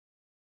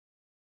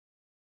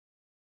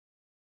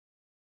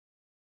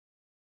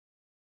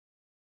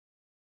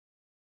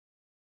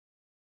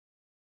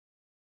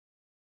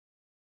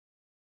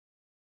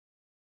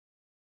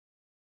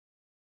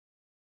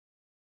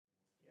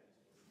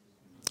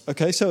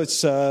Okay, so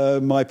it's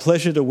my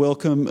pleasure to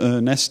welcome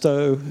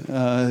Ernesto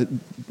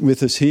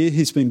with us here.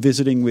 He's been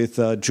visiting with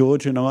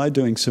George and I,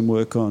 doing some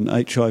work on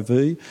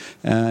HIV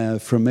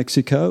from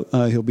Mexico.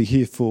 He'll be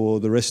here for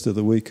the rest of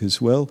the week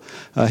as well.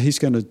 He's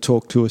going to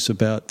talk to us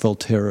about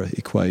Volterra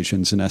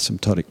equations and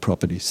asymptotic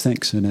properties.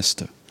 Thanks,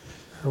 Ernesto.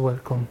 You're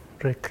welcome,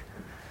 Rick.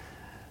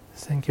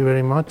 Thank you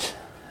very much.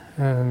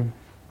 The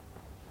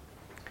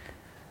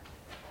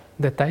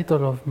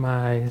title of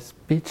my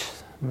speech,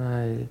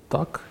 my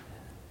talk,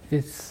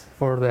 is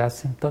for the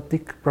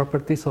asymptotic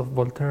properties of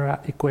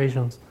Volterra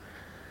equations.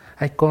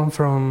 I come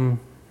from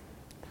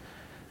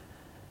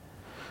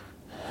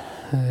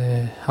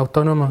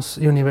Autonomous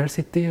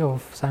University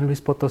of San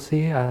Luis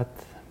Potosí at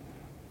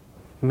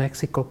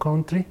Mexico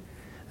country.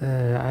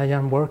 I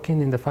am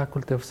working in the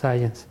Faculty of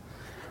Science.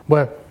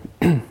 Well,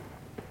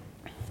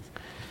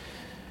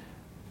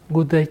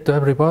 good day to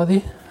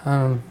everybody.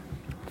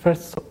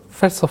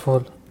 First of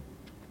all,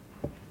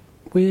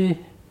 we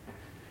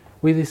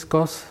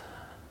discuss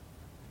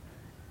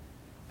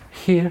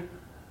here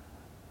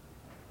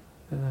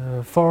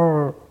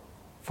four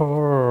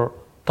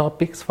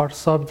topics, 4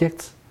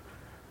 subjects.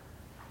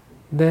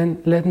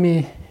 Then let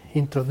me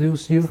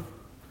introduce you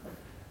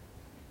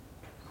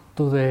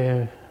to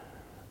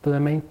the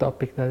main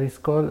topic that is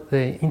called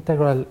the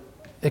integral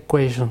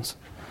equations.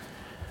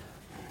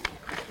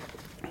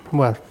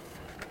 Well,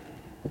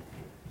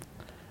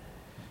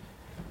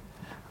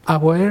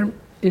 our aim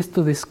is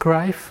to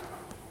describe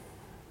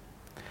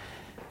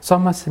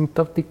some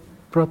asymptotic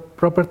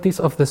properties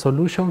of the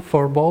solution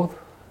for both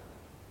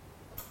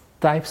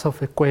types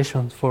of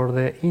equations, for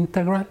the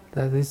integral,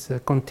 that is a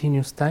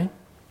continuous time,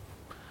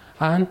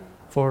 and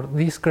for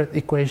discrete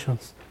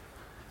equations,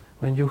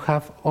 when you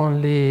have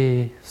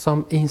only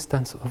some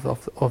instance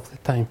of the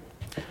time.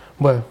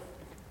 Well,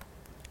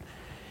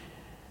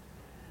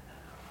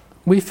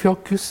 we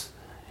focus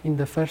in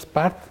the first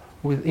part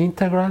with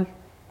integral,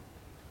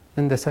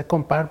 and the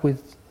second part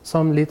with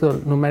some little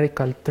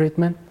numerical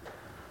treatment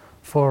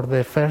for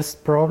the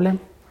first problem.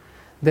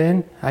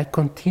 Then I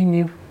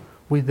continue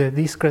with the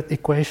discrete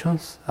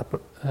equations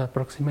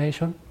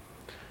approximation,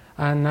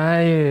 and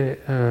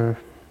I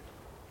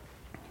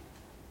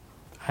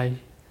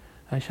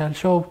shall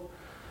show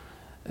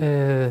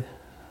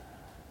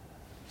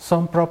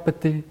some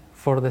property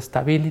for the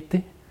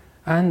stability,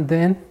 and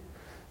then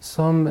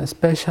some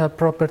special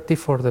property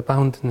for the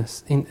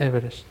boundedness in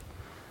average.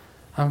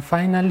 And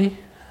finally,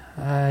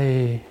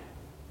 I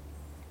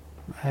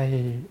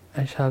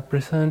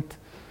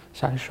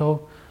shall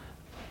show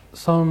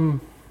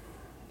some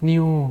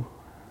new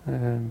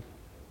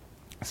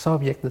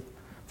subject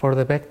for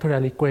the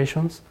vectorial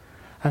equations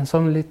and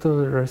some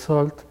little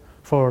result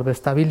for the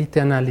stability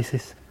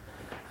analysis.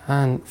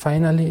 And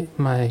finally,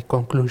 my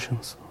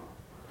conclusions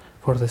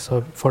for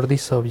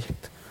this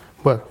subject.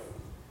 Well,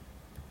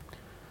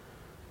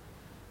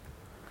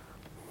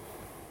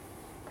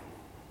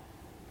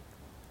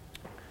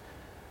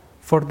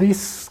 for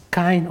this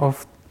kind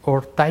of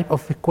or type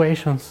of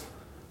equations,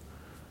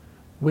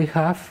 we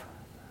have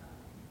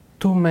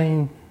 2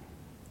 main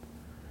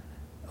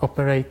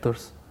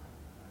operators.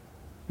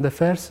 The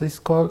first is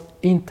called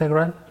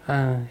integral,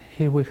 and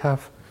here we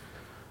have,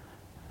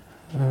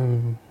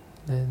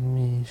 let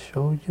me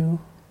show you,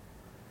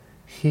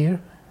 here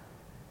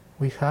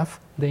we have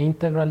the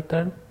integral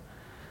term,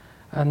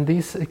 and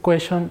this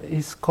equation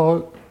is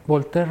called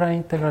Volterra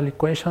integral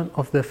equation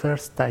of the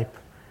first type.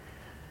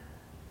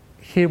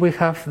 Here we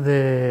have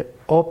the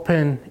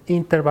open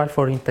interval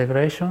for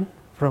integration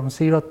from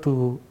 0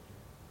 to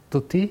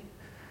t,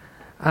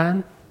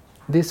 and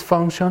this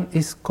function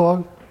is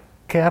called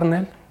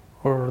kernel,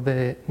 or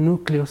the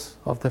nucleus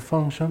of the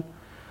function,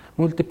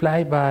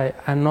 multiplied by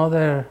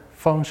another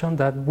function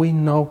that we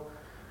know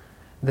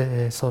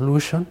the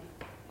solution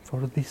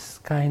for this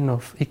kind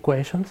of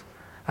equations,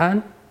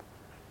 and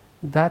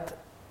that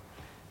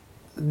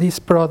this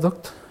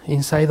product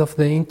inside of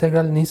the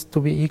integral needs to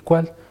be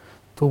equal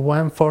to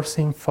one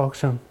forcing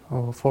function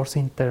or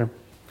forcing term.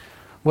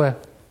 Well,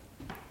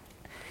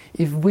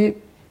 if we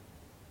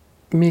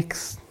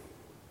mix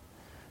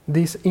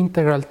this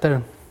integral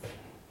term,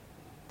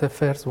 the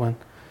first one,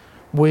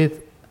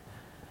 with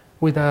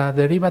a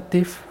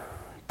derivative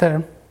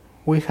term,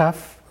 we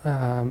have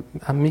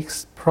a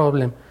mixed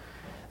problem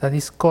that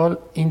is called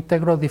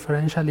integral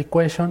differential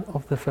equation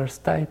of the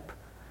first type.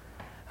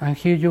 And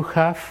here you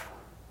have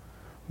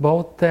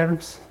both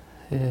terms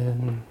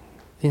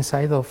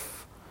inside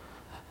of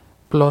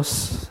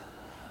plus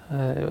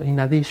in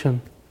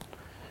addition.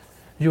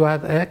 You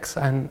add x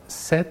and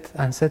z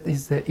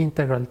is the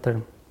integral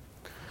term.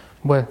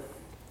 Well,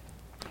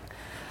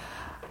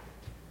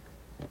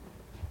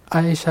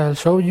 I shall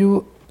show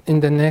you in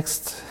the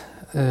next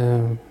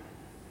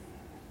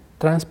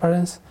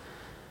transparency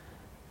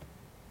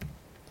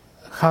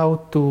how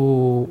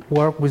to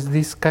work with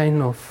this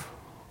kind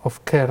of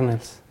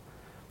kernels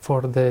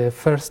for the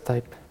first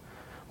type.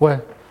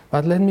 Well,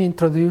 but let me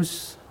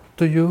introduce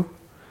to you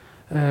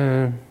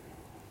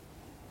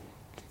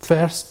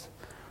first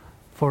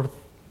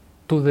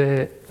to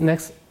the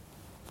next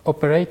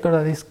operator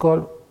that is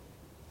called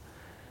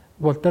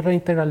Volterra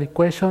integral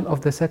equation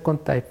of the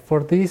second type.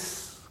 For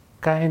this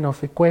kind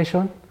of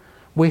equation,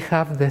 we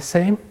have the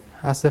same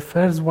as the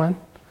first one.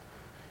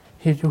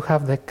 Here you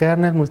have the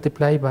kernel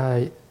multiplied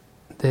by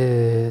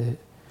the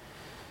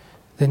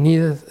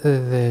needed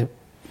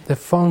the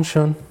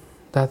function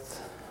that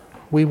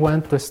we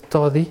want to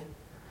study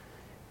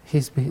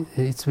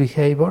its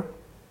behavior,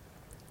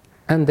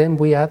 and then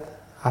we add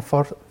a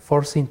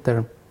forcing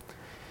term.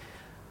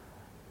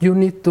 You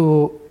need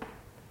to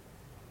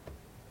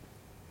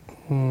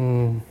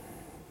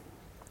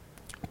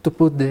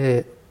put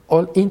the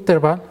all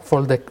interval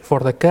for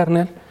the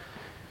kernel.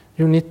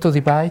 You need to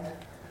divide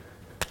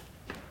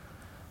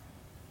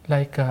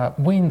like a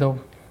window,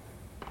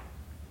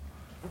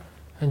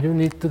 and you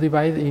need to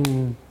divide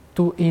in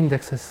two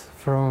indexes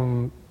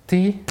from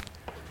T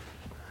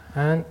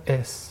and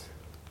S.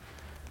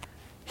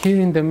 Here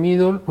in the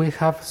middle we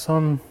have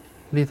some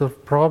little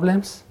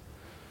problems,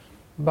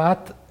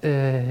 but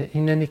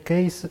in any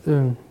case,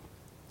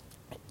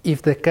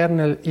 if the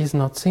kernel is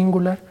not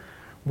singular,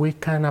 we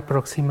can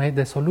approximate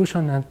the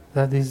solution, and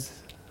that is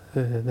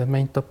the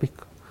main topic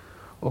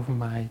of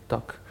my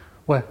talk.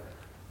 Well,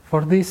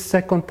 for this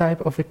second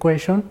type of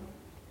equation,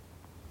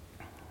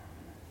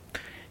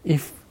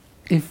 if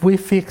we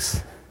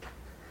fix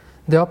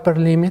the upper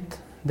limit,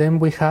 then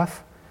we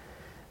have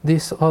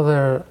this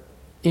other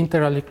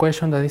integral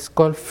equation that is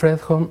called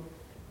Fredholm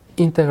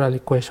integral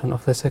equation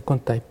of the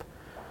second type.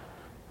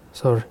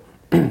 Sorry.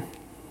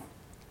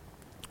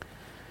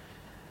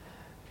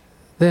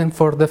 Then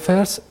for the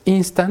first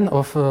instant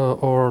of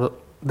or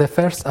the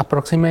first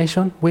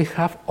approximation, we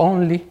have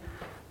only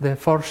the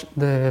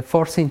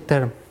forcing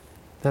term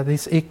that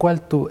is equal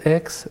to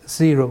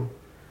x0.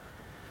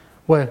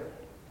 Well,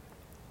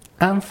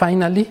 and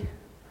finally,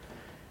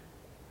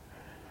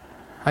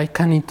 I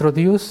can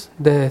introduce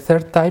the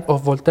third type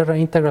of Volterra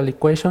integral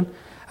equation,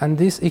 and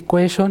this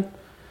equation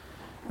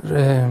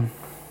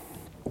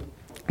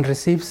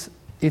receives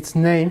its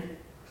name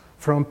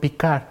from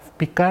Picard.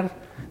 Picard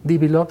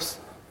develops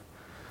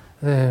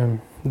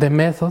the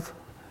method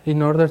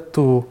in order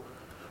to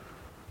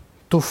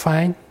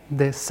find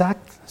the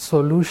exact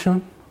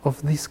solution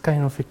of this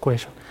kind of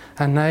equation,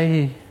 and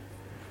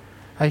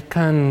I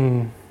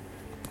can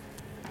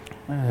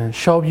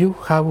show you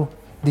how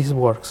this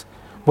works.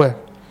 Well,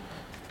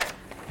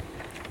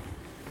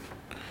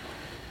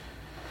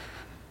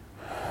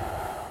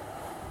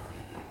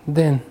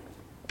 then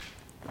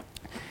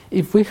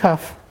if we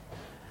have,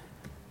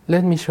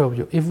 let me show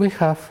you, if we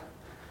have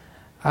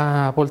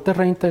a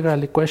Volterra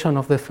integral equation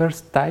of the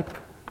first type,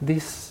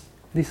 this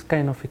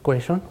kind of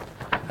equation,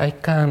 I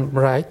can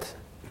write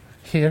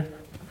here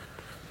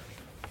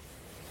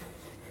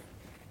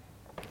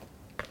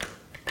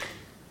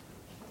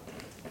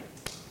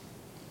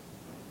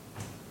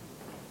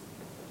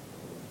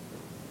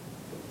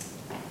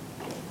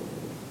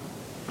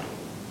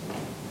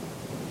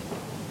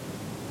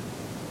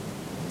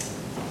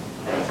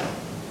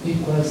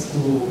equals to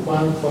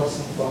one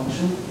forcing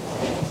function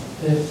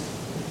f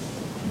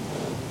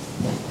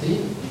of t,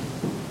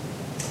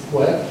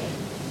 where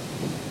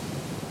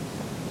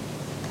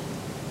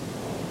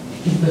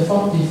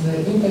if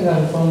the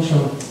integral function,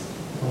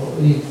 or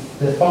if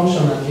the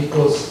function,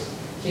 because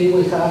here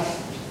we have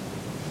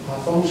a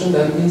function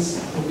that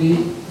needs to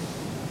be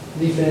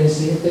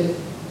differentiated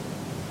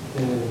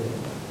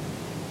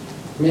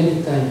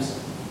many times,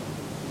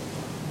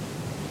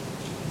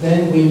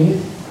 then we need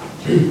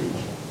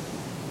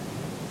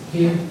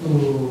here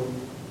to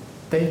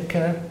take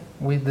care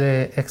with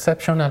the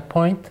exceptional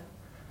point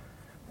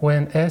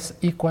when s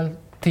equal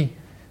t.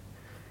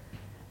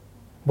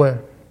 Well,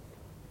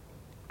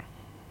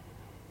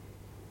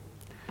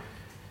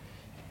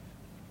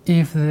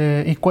 if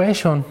the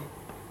equation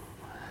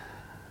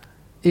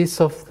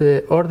is of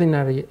the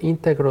ordinary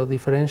integral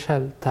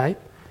differential type,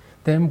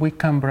 then we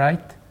can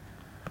write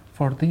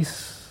for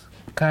this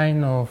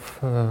kind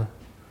of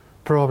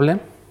problem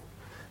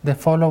the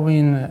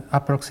following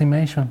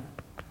approximation.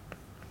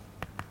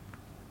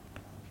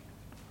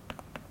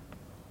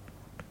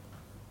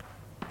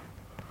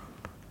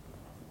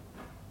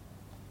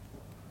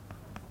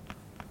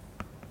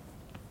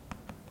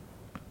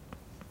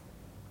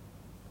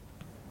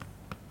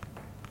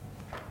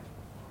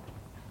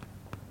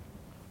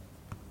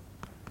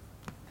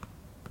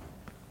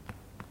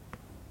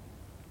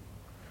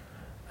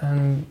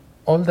 And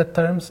all the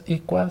terms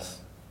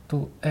equals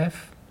to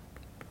f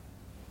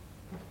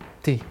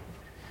t.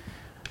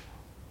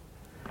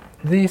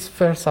 This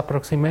first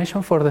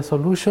approximation for the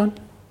solution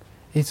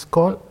is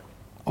called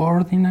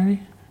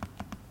ordinary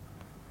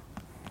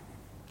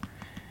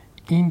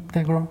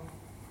integral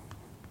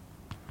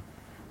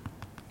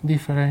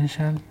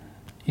differential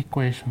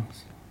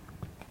equations,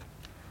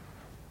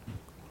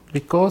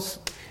 because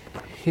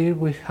here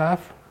we have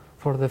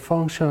for the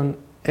function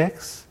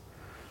x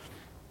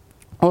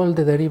all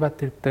the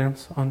derivative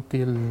terms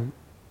until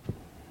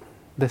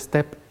the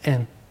step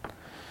n.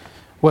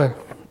 Well,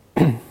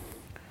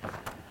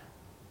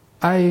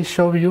 I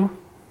show you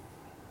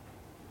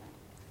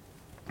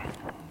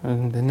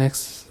in the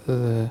next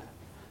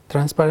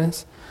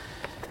transparency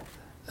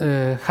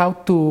how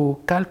to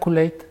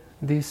calculate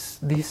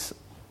this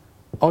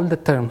all the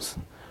terms.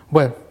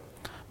 Well,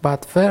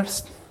 but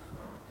first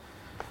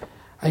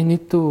I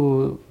need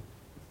to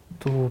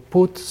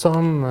put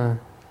some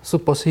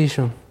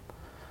supposition.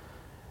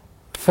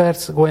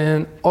 First,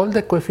 when all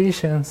the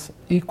coefficients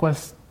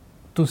equals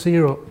to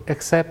 0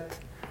 except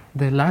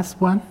the last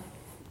one,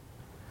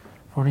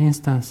 for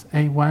instance,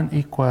 A1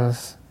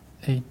 equals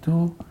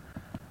A2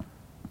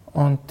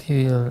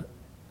 until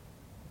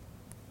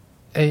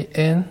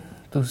AN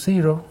to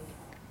 0,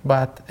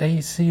 but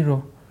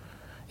A0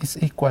 is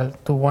equal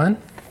to 1,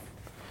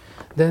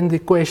 then the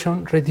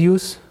equation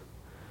reduces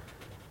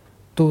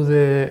to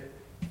the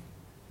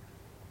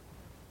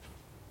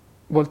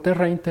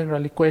Volterra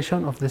integral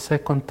equation of the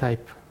second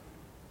type.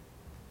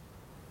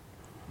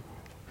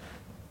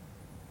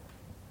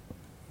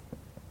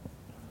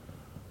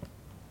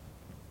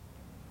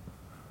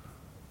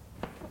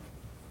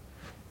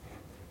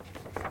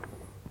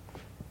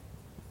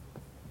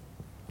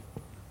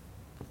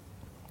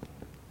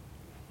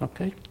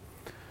 Okay,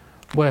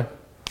 well,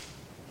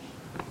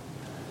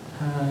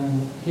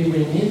 and here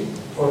we need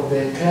for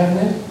the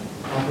kernel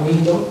a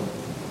window,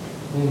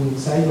 and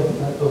inside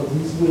of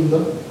this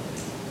window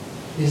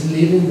is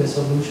leaving the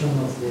solution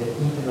of the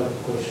integral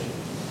equation.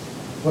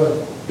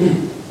 Well,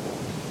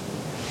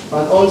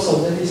 but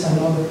also there is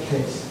another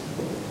case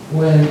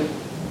when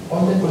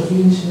all the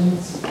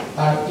coefficients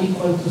are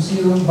equal to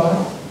 0, but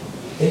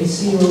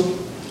A0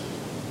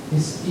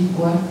 is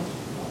equal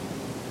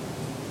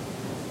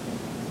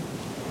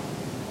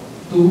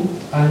to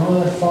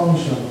another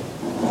function,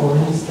 for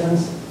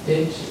instance,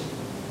 h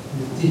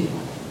dt.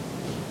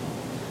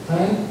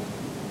 And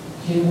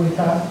here we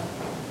have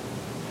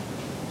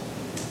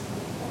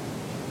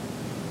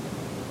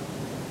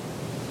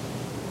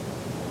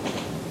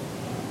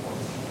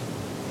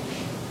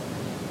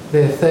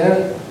the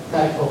third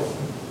type of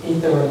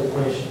integral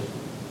equation.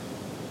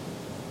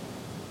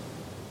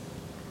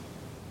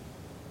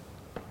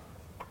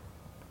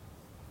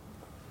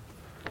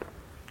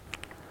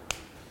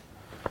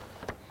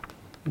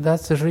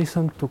 That's the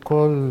reason to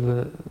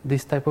call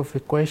this type of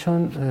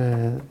equation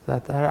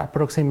that are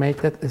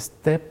approximated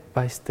step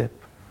by step.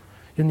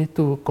 You need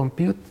to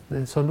compute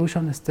the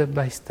solution step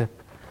by step.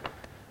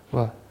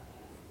 Well,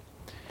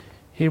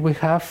 here we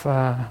have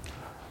a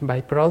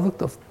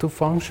byproduct of two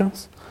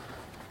functions,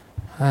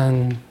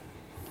 and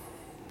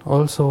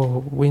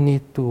also we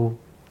need to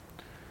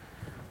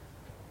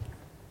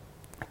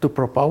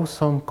propose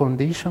some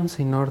conditions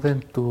in order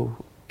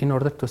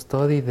to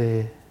study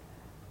the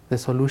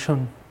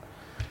solution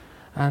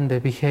and the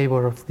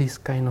behavior of this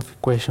kind of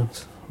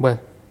equations. Well,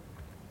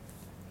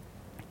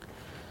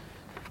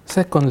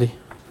 secondly,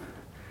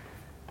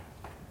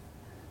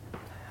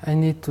 I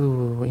need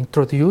to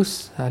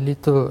introduce a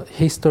little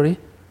history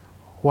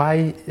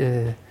why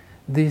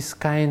this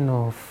kind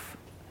of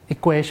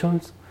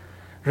equations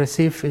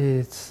receive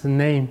its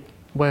name.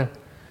 Well,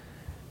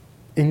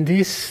 in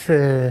this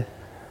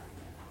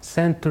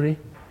century,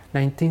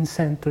 19th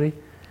century,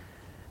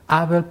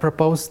 Abel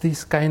proposed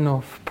this kind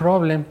of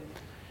problem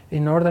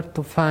in order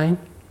to find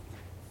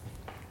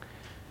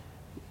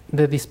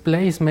the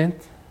displacement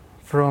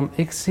from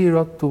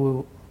x0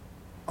 to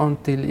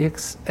until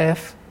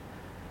xf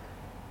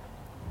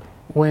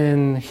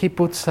when he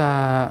puts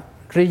a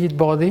rigid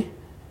body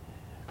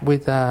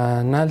with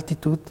an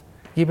altitude,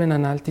 given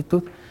an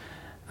altitude,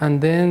 and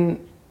then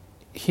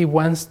he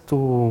wants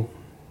to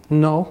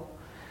know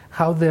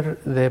how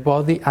the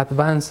body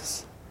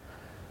advances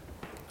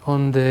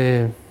on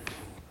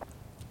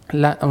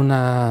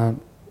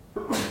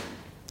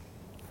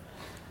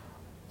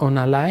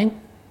a line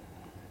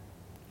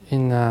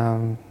in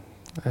a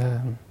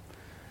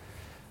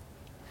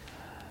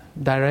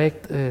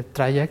direct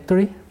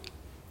trajectory,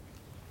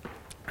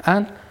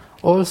 and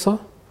also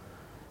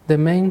the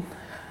main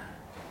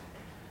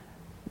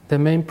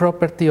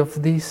property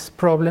of this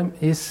problem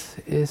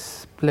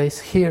is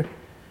placed here.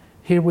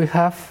 Here we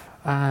have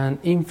an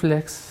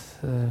inflex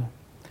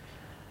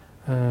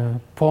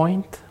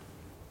point,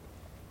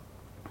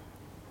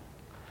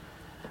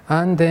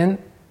 and then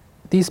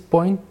this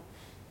point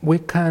we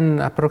can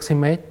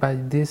approximate by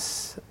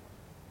this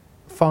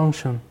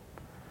function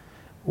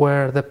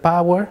where the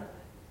power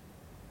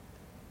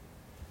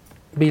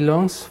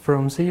belongs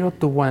from 0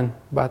 to 1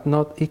 but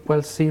not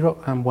equals 0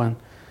 and 1.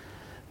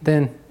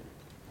 Then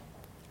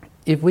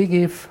if we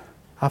give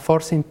a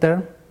forcing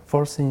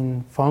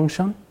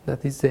function,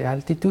 that is the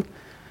altitude,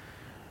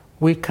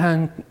 we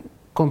can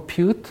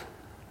compute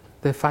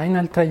the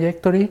final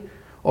trajectory.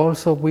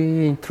 Also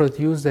we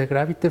introduce the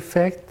gravity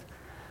effect,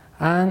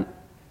 and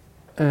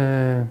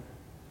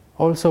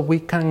also we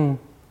can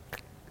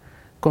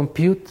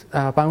compute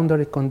a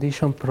boundary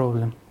condition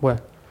problem. Well,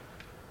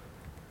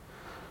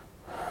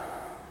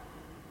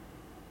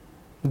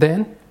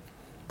 then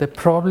the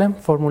problem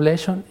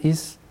formulation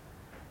is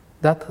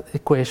that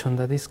equation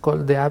that is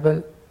called the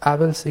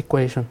Abel's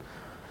equation.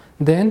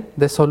 Then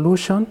the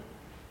solution,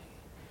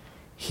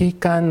 he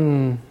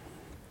can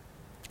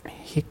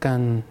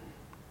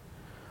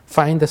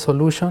find the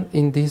solution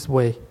in this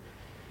way.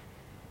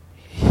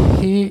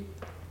 he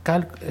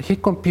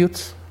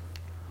computes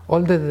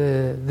all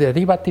the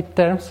derivative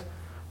terms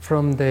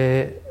from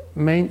the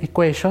main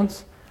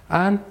equations,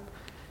 and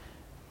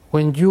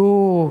when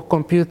you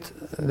compute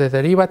the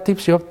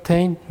derivatives, you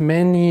obtain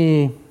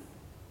many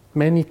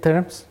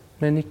terms,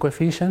 many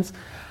coefficients,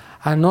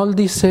 and all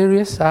these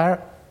series are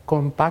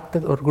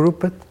compacted or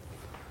grouped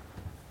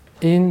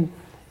in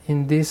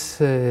this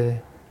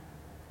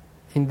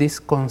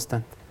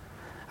constant.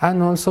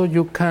 And also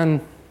you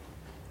can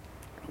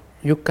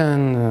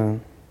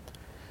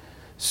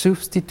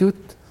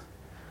substitute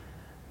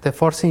the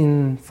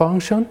forcing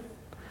function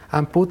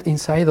and put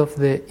inside of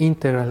the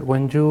integral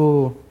when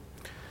you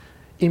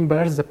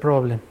inverse the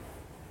problem.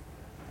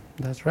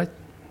 That's right.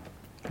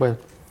 Well,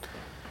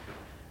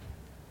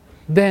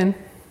 then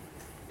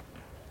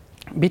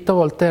Vito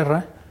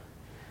Volterra,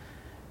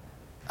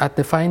 at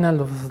the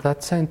final of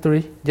that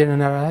century,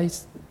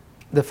 generalized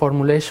the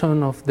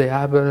formulation of the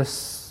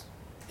Abel's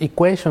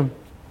equation,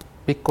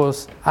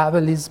 because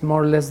Abel is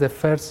more or less the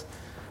first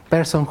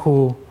person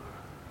who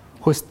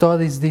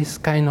studies these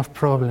kind of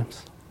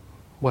problems.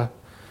 Well,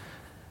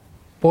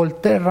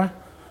 Volterra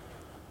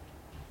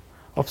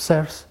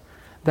observes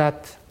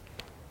that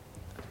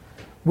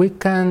we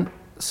can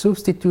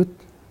substitute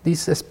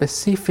this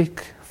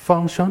specific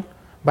function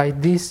by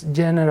this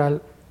general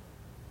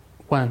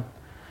one,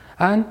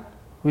 and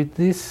with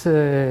this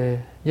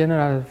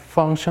general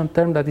function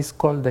term that is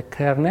called the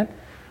kernel,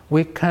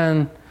 we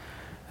can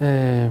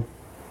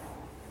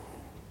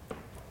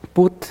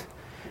put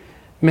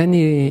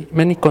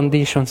many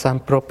conditions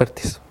and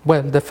properties.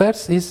 Well, the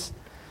first is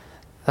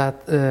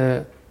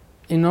that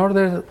in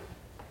order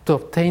to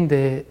obtain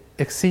the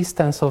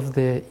existence of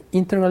the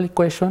integral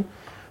equation,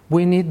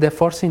 we need the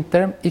forcing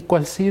term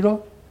equal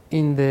 0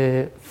 in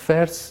the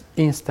first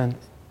instant.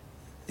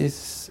 It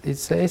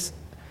says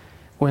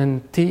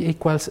when t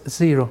equals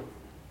 0.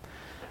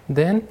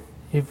 Then,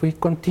 if we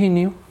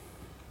continue,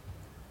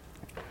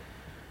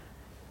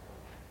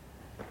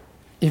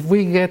 if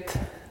we get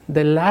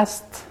the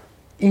last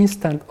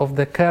instant of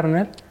the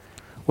kernel,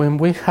 when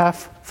we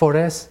have for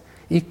s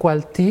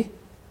equal t,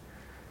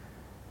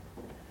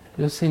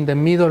 just in the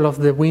middle of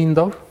the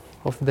window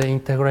of the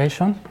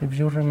integration, if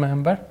you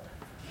remember,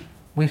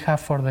 we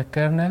have for the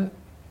kernel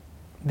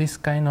this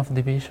kind of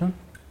division.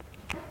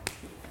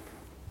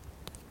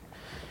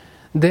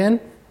 Then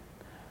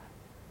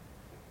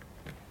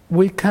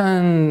we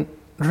can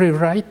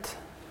rewrite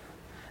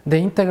the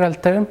integral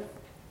term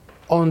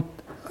on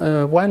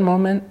one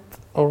moment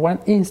or one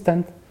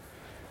instant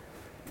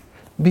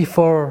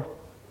before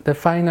the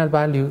final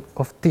value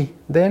of t.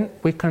 Then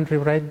we can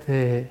rewrite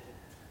the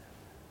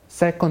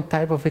second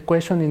type of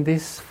equation in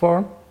this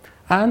form,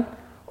 and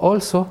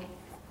also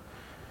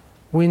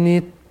we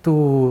need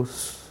to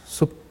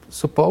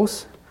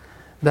suppose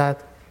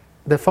that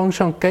the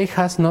function k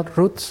has not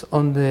roots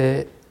on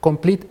the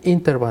complete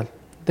interval.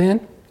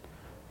 Then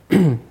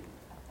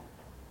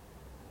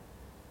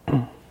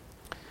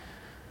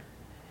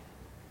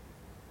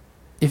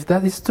if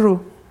that is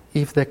true,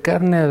 if the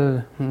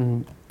kernel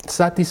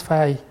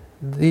satisfies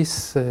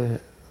these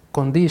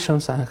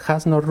conditions and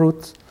has no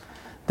roots,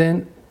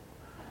 then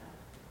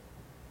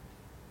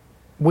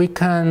we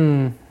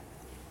can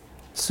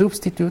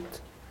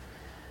substitute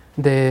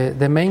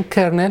the main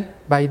kernel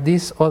by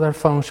this other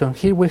function.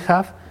 Here we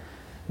have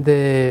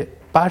the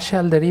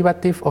partial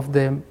derivative of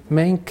the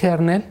main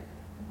kernel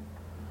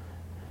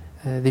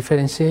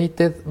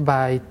differentiated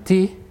by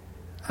t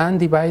and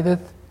divided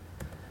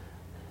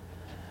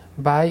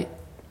by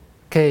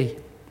k.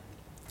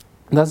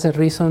 That's the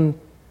reason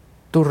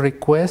to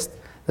request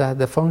that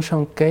the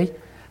function k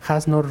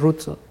has no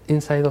roots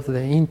inside of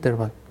the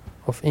interval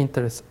of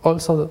interest.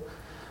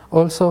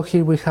 Also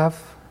here we have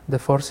the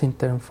forcing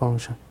term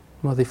function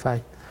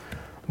modified.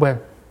 Well,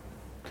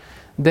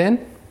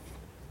 then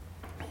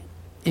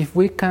if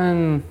we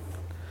can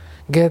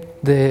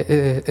get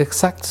the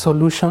exact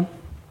solution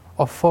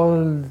of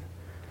all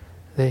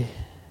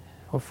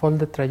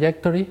the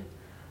trajectory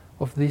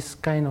of this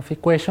kind of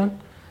equation,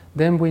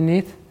 then we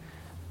need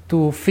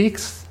to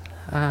fix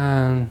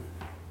a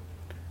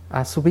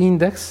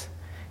subindex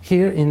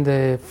here in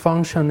the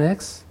function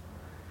x,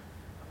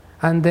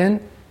 and then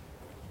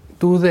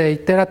do the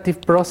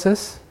iterative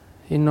process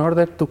in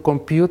order to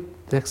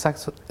compute the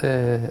exact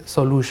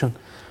solution.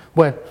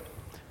 Well,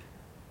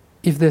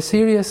 if the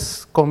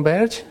series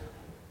converge,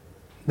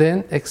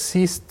 then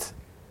exists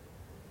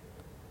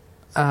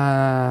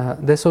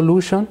the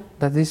solution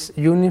that is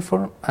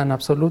uniform and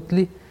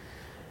absolutely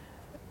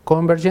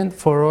convergent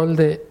for all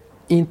the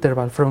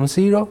interval from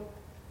 0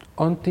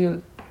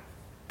 until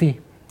t,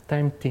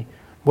 time t.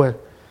 Well,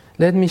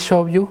 let me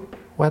show you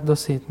what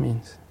does it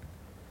mean.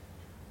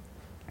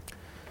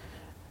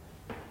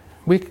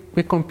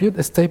 We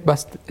compute step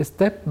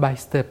by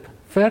step.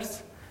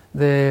 First,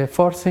 the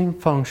forcing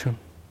function.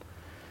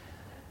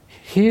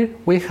 Here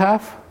we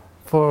have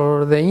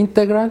for the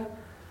integral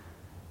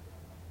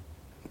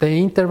the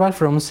interval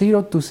from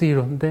 0 to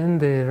 0. Then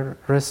the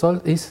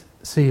result is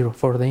 0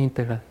 for the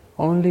integral.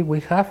 Only we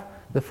have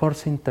the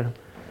forcing term.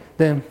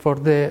 Then for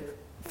the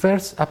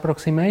first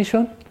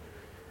approximation,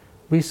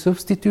 we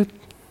substitute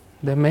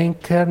the main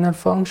kernel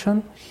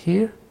function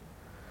here,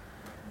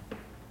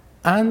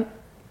 and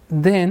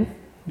then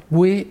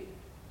we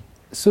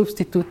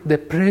substitute the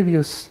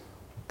previous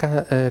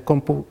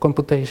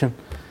computation.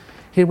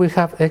 Here we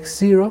have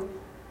x0,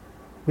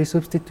 we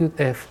substitute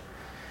f.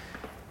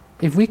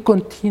 If we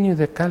continue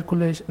the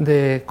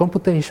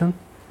computation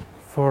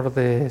for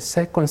the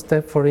second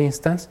step, for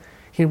instance,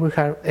 here we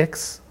have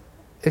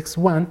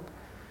x1,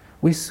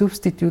 we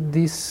substitute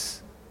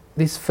this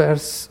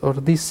first or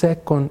this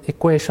second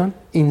equation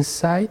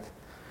inside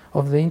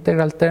of the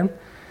integral term.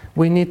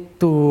 We need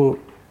to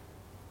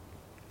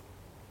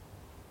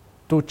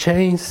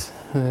change,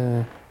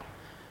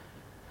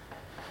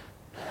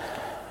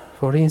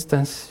 for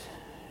instance,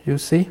 you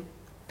see,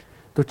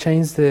 to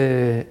change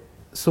the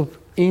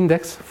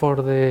subindex for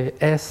the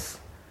s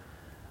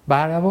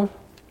variable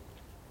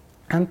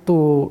and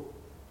to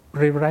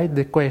rewrite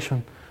the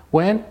equation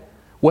where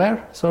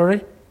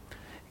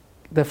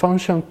the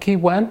function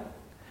k1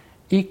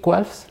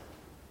 equals,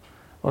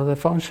 or the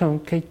function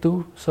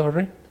k2,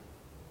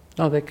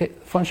 the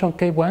function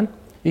k1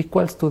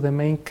 equals to the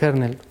main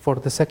kernel for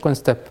the second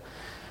step.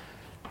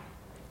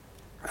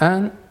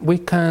 And we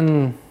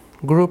can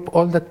group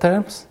all the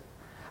terms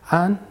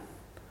and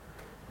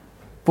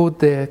put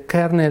the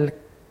kernel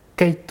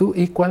k2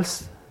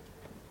 equals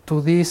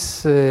to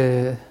this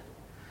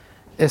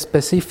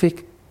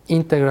specific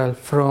integral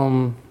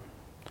from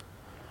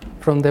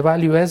the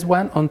value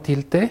s1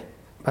 until t,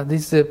 but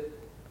this is the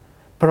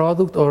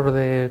product or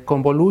the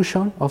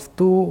convolution of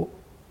two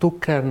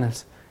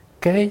kernels,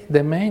 k,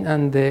 the main,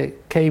 and the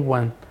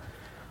k1.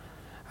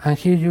 And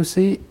here you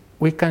see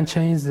we can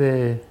change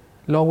the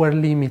lower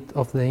limit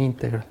of the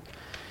integral.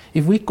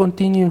 If we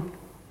continue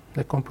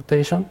the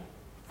computation,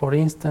 for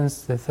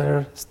instance, the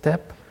third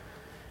step,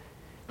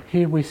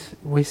 here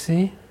we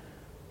see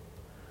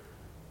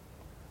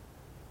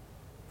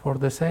for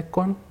the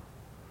second,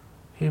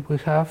 here we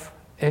have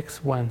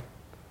x1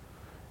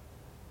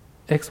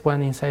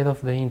 inside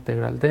of the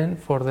integral. Then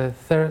for the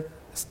third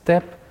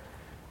step,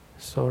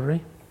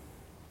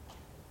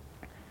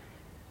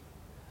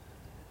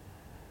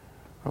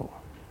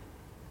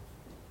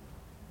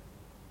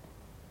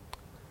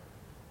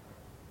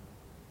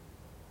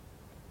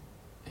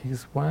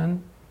 x1,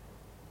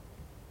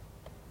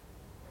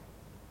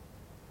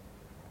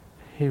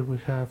 here we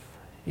have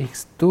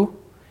x2.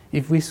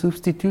 If we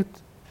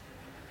substitute,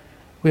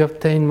 we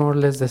obtain more or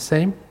less the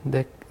same,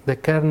 the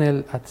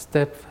kernel at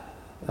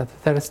the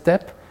third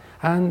step,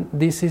 and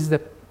this is the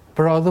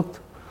product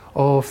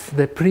of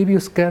the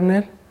previous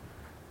kernel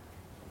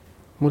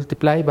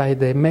multiplied by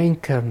the main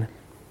kernel.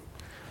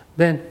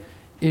 Then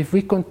if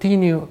we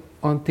continue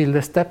until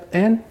the step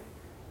n,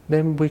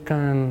 then we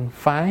can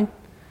find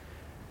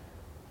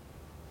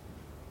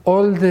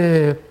all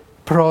the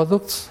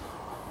products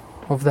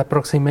of the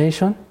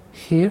approximation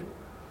here.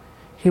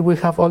 Here we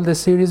have all the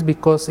series,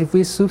 because if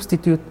we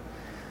substitute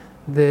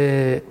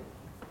the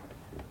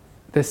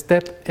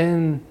step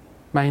n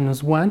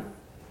minus 1,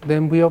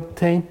 then we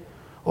obtain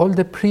all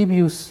the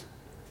previous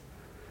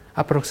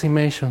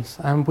approximations,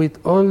 and with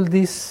all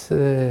these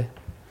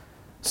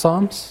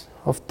sums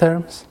of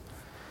terms,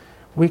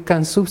 we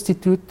can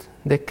substitute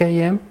the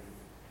km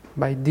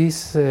by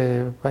these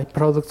by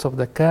products of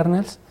the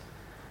kernels,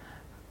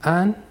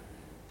 and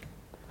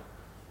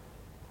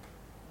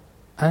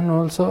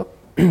also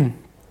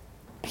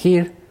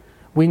here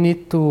we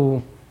need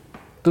to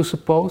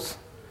suppose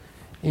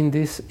in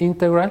this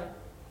integral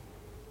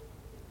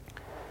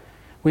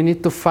we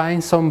need to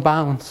find some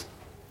bounds.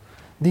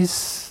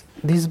 These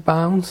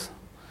bounds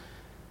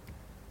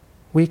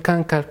we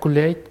can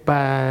calculate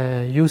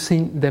by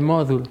using the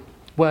module.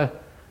 Well,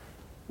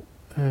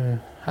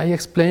 I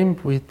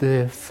explained with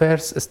the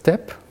first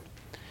step.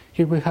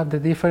 Here we have the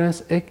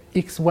difference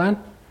x1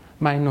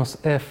 minus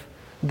f.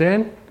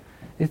 Then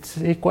it's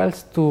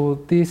equals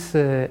to this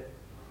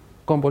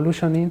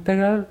convolution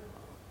integral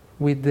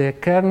with the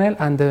kernel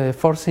and the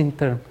forcing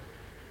term.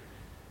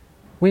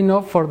 We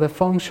know for the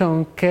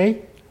function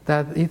k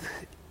that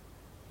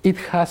it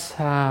has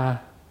a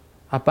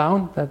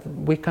bound that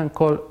we can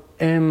call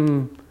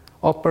m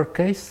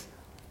uppercase,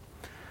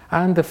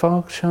 and the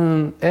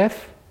function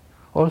f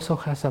also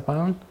has a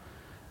bound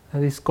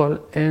that is called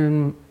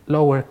m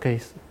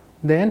lowercase.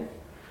 Then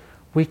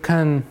we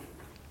can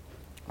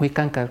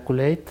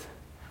calculate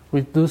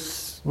with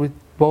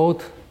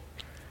both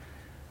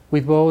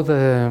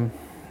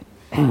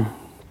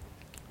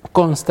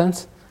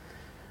constants.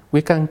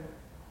 We can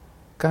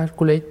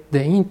calculate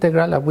the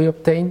integral, and we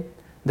obtain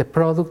the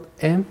product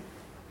m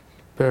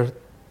per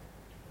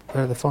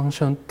the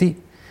function t,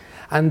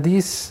 and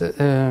this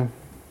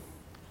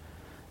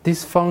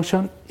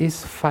function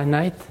is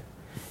finite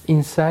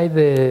inside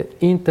the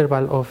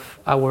interval of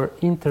our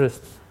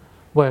interest.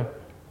 Well,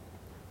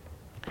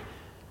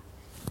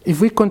 if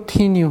we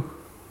continue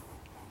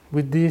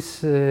with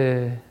this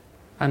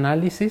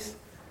analysis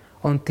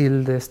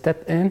until the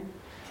step n,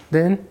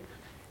 then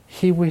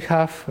here we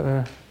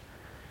have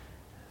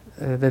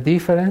the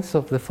difference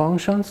of the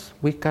functions.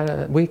 We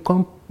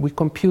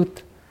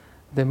compute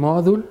the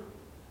module.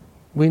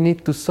 We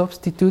need to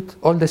substitute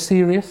all the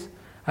series,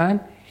 and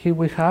here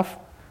we have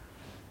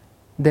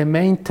the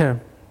main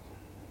term.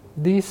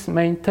 This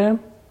main term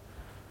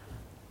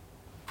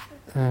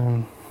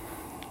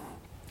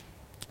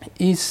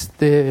is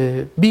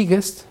the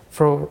biggest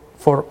for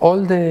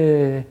all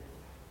the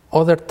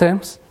other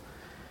terms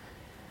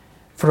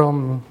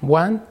from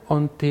 1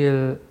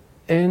 until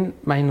n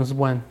minus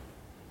 1.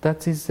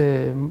 That is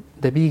the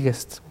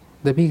biggest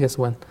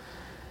one.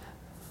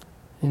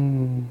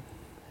 In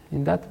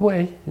that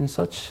way, in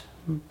such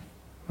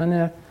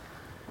manner,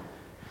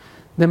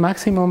 the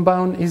maximum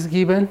bound is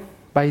given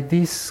by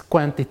this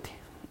quantity.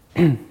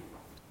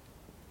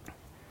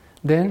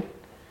 Then,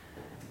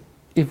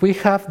 if we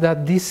have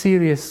that this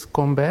series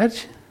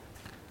converge,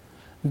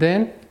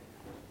 then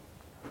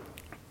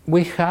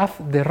we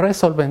have the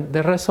resolvent.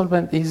 The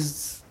resolvent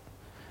is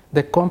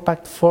the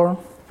compact form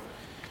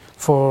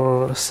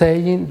for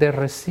saying the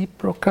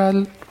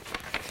reciprocal.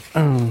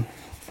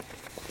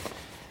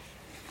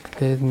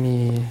 Let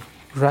me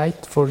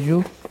write for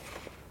you.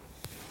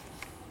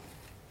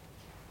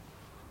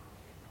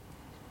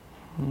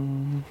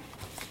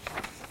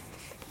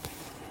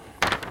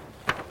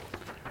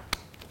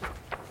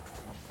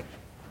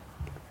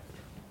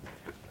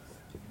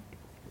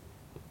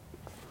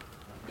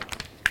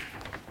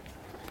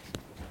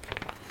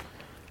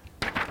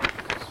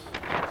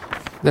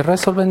 The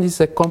resolvent is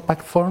a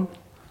compact form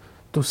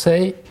to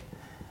say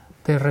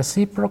the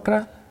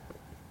reciprocal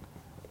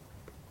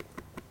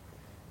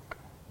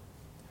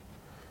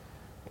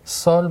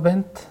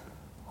solvent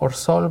or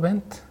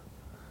solvent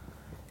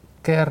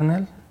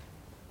kernel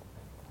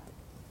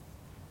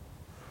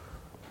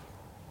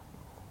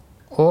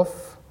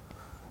of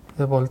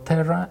the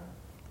Volterra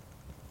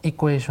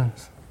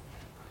equations.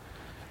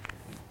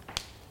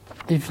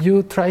 If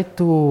you try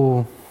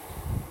to,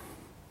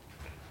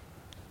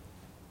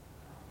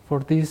 for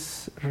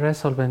this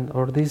resolvent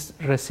or this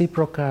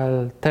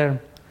reciprocal term,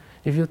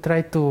 if you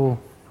try to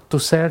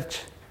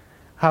search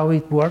how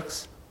it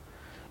works,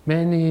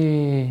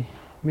 many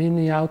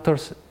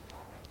authors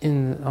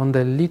on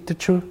the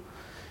literature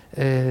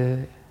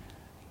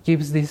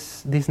gives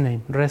this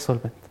name,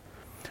 resolvent.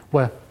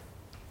 Well,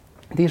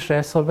 this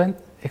resolvent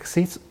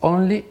exists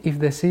only if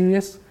the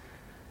series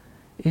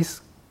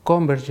is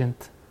converge.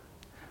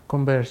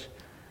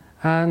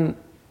 And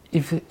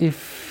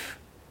if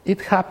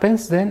it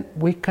happens, then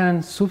we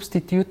can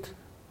substitute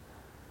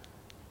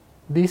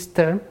this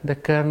term, the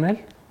kernel,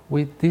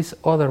 with this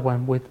other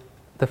one, with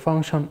the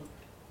function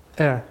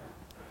R.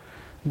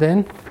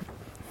 Then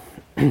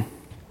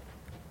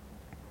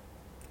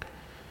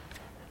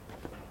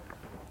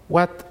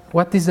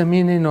what is the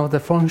meaning of the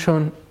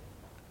function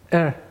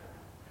R?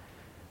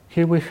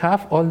 Here we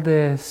have all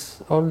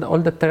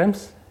the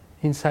terms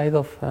inside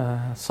of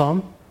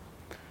sum.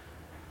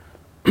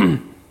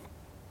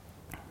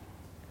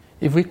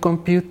 If we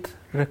compute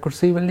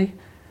recursively,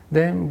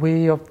 then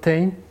we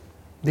obtain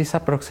this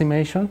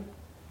approximation.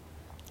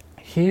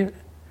 Here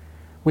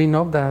we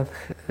know that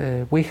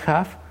we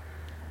have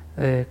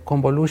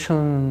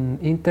convolution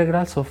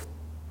integrals of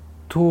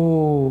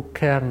two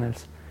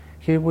kernels.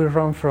 Here we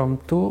run from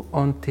 2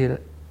 until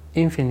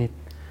infinite.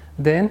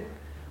 Then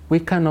we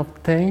can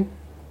obtain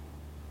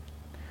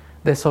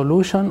the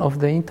solution of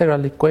the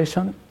integral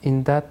equation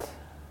in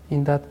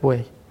that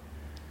way.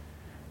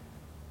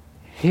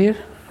 Here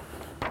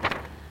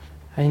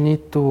I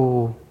need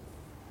to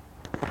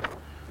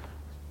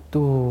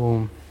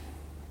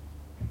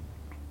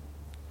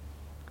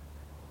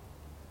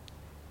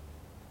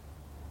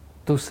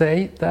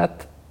say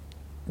that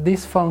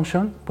this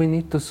function we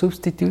need to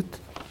substitute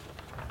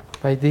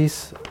by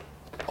this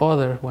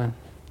other one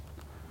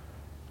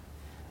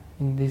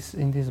in this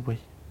way.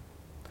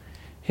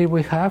 Here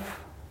we have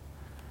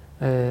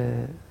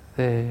the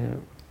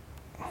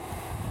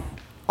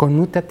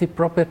commutative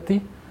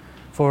property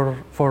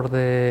for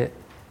the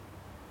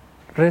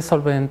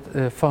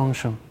resolvent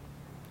function,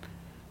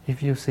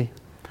 if you see.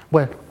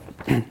 Well,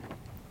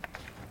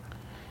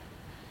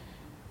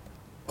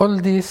 all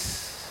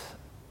these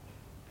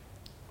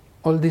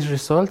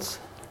results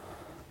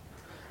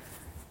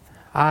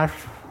are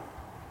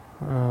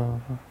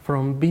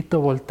from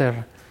Vito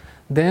Volterra.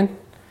 Then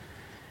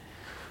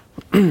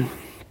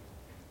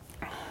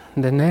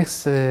the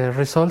next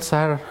results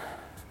are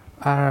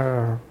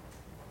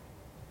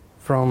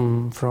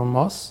from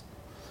us.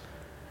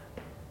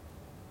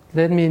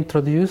 Let me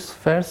introduce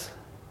first,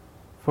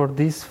 for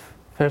this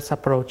first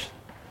approach,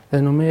 the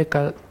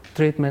numerical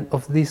treatment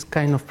of this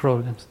kind of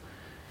problems.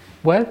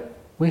 Well,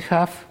 we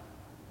have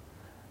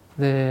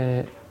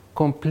the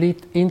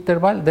complete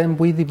interval, then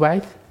we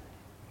divide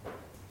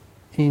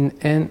in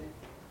n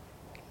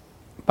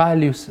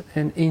values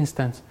and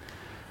instants.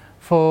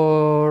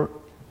 For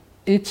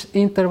each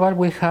interval,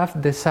 we have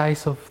the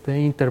size of the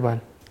interval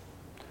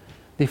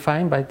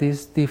defined by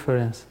this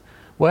difference.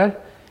 Well,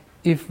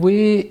 if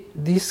we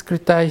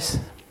discretize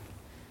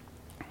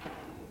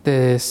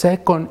the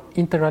second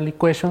integral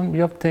equation, we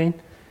obtain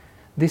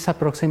this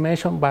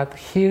approximation, but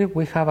here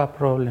we have a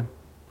problem.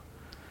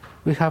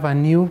 We have a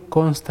new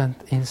constant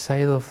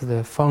inside of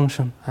the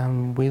function,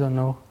 and we don't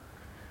know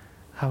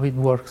how it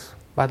works.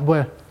 But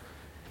well,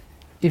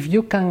 if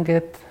you can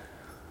get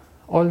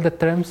all the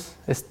terms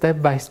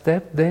step by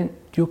step, then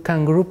you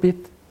can group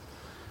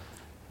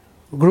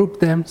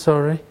them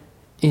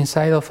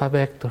inside of a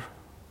vector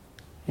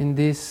in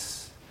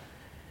this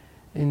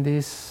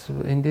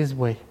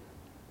way.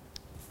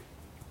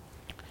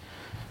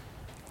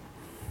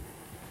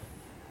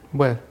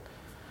 Well,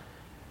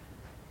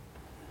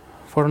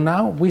 for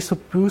now we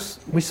suppose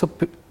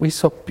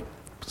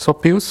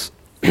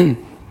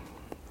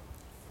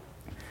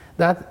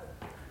that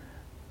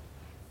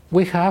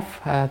we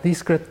have a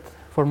discrete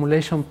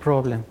formulation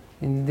problem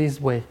in this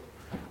way.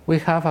 We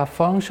have a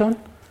function,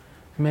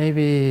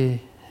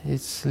 maybe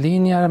it's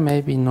linear,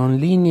 maybe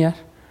nonlinear,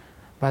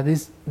 but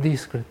it's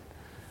discrete.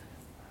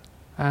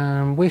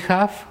 And we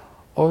have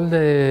all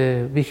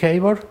the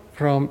behavior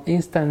from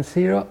instance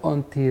 0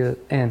 until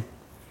n.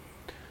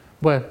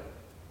 Well,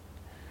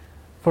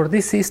 for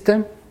this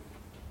system,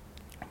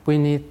 we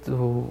need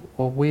to,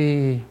 or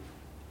we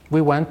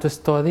want to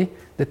study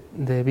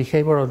the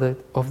behavior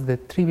of the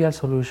trivial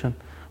solution.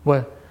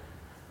 Well,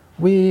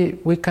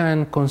 we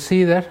can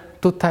consider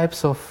two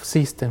types of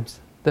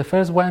systems. The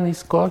first one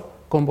is called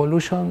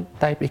convolution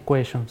type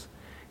equations.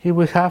 Here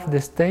we have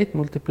the state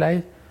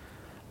multiplied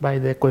by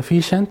the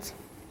coefficient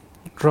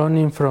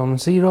running from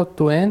 0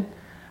 to n,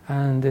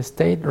 and the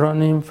state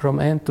running from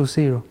n to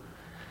 0.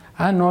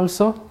 And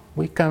also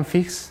we can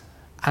fix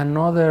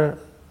another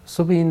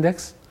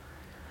subindex,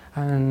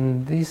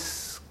 and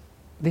this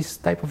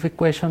type of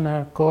equation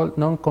are called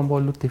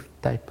non-convolutive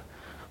type.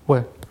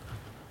 Well,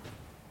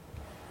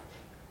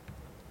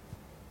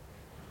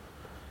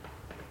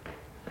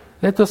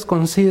 let us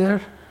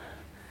consider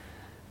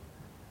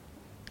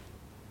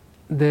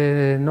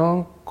the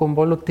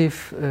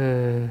non-convolutive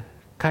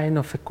kind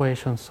of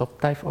equations,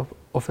 subtype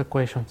of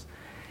equations.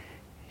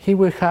 Here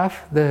we have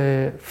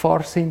the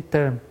forcing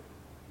term,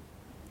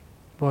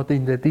 but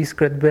in the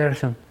discrete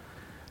version.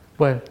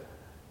 Well,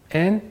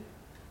 n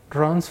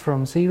runs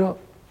from 0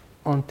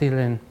 until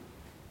n.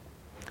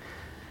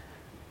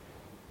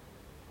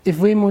 If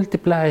we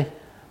multiply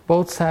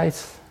both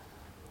sides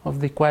of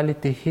the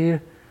equality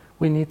here,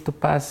 we need to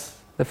pass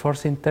the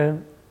forcing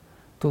term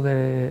to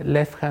the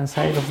left-hand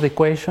side of the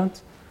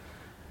equations,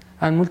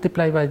 and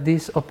multiply by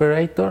this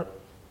operator,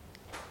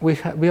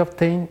 we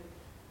obtain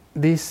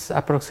this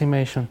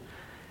approximation.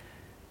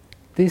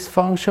 This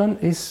function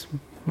is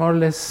more or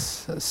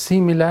less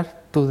similar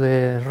to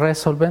the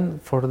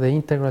resolvent for the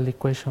integral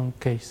equation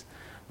case.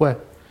 Well,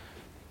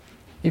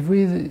 if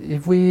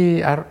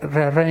we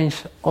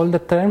rearrange all the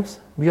terms,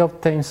 we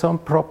obtain some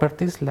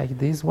properties like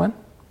this one,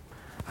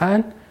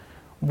 and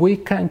we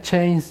can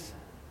change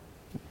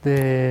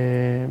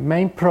the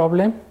main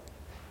problem,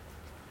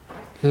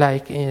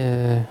 like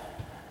in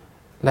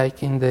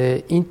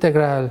the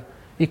integral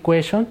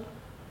equation.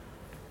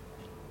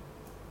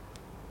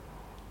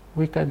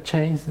 We can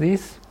change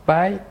this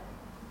by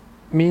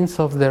means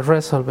of the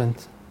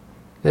resolvent.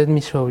 Let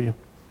me show you.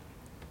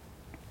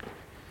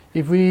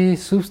 If we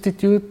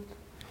substitute,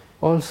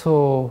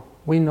 also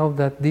we know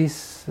that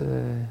this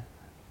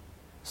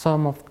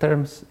sum of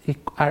terms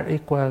are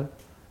equal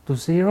to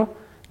 0.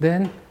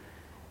 Then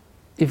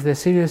if the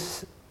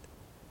series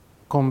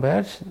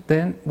converge,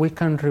 then we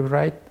can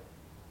rewrite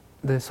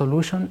the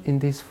solution in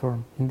this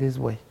form, in this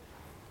way.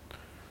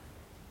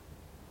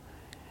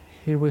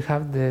 Here we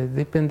have the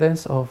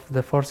dependence of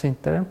the forcing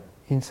term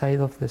inside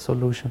of the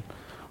solution.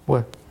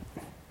 Well,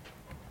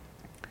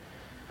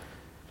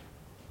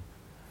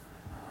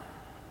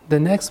 the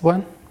next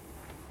one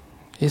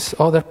is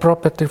other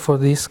property for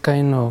this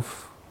kind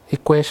of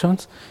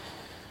equations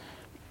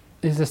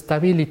is the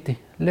stability.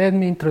 Let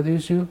me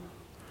introduce you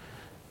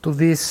to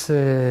this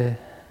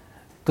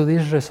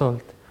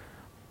result.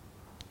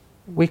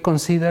 We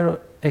consider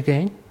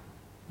again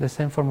the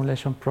same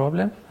formulation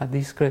problem, a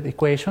discrete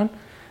equation.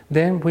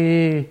 Then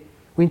we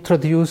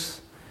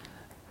introduce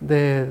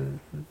the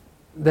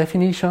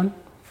definition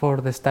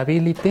for the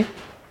stability,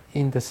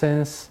 in the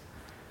sense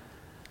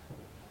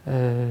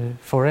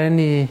for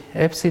any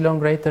epsilon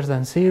greater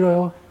than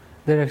 0,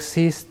 there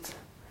exists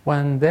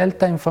one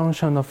delta in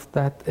function of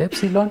that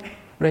epsilon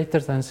greater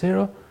than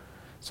 0,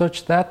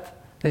 such that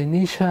the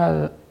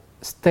initial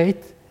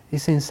state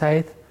is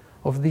inside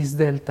of this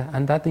delta,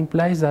 and that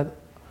implies that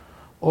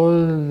all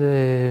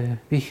the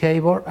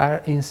behavior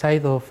are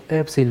inside of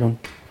epsilon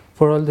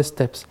for all the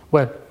steps.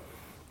 Well,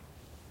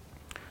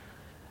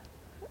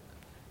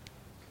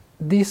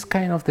 this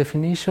kind of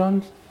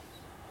definition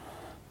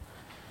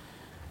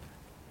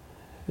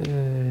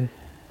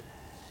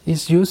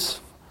is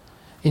used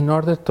in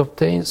order to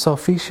obtain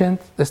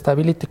sufficient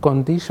stability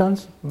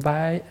conditions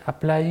by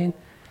applying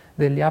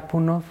the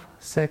Lyapunov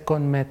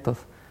second method.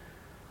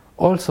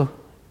 Also,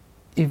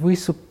 if we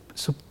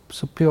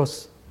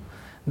suppose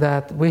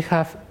that we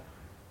have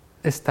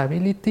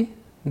stability,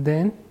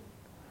 then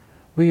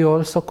we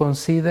also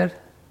consider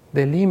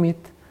the limit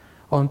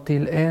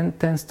until n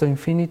tends to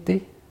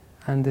infinity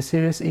and the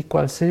series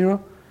equals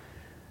 0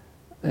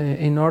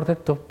 in order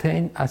to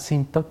obtain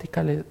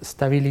asymptotical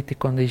stability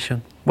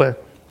condition. Well,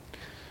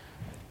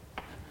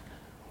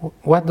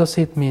 what does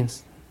it mean?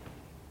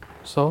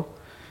 So,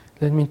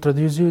 let me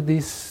introduce you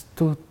these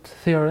two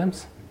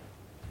theorems.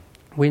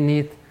 We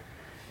need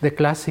the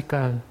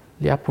classical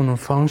Lyapunov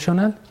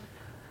functional.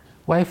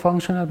 Why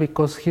functional?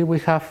 Because here we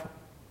have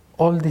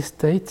all the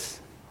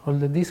states, all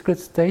the discrete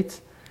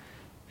states.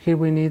 Here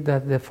we need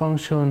that the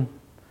function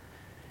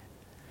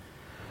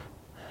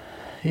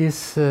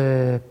is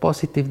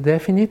positive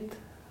definite.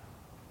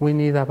 We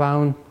need a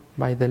bound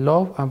by the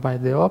low and by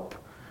the up.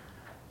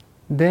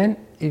 Then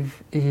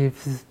if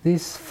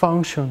this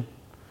function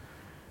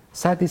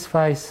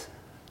satisfies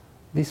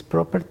this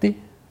property,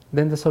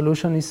 then the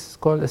solution is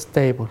called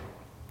stable.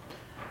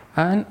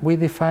 And we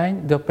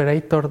define the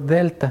operator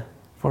delta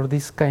for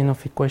this kind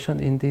of equation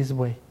in this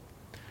way.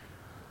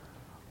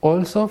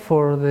 Also,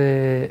 for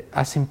the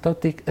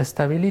asymptotic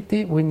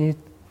stability, we need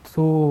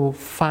to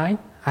find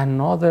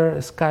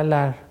another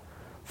scalar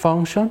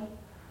function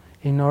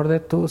in order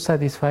to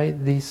satisfy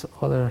this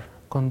other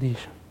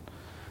condition.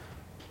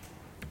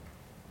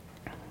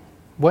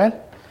 Well,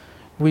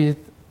 with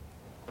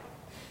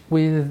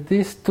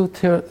these two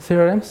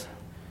theorems,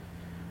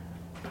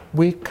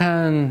 we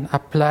can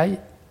apply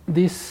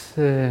this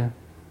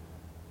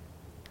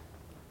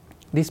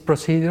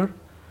procedure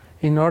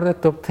in order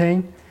to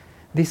obtain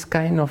this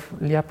kind of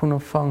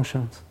Lyapunov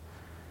functions.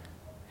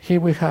 Here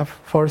we have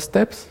 4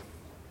 steps.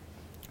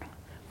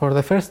 For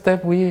the first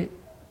step, we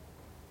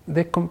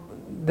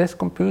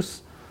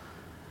decompose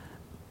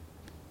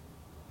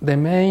the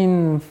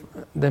main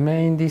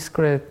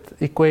discrete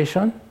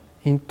equation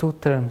in 2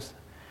 terms.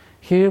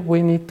 Here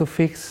we need to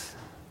fix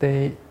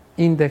the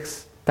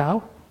index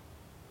tau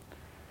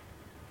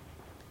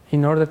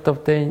in order to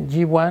obtain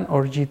G1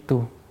 or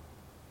G2.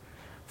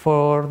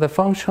 For the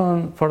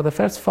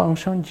first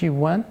function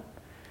G1,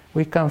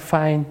 we can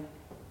find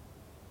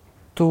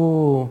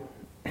 1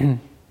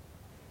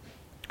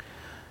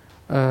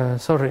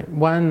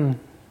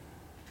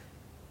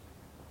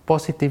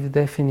 positive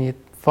definite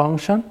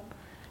function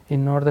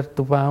in order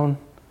to bound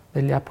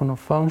the Lyapunov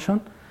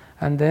function,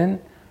 and then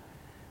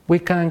we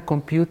can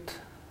compute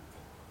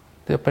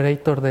the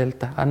operator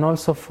delta. And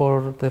also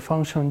for the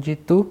function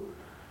G2,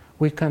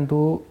 we can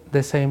do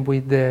the same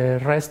with the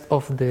rest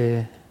of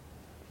the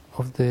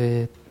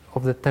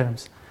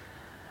terms.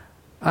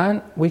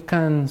 And we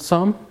can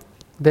sum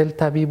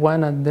delta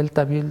V1 and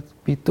delta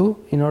V2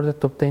 in order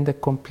to obtain the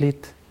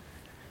complete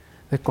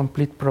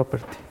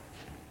property.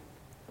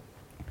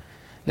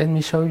 Let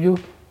me show you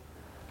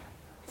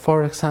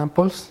 4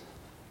 examples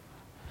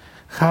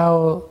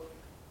how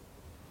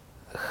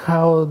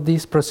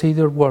this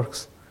procedure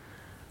works.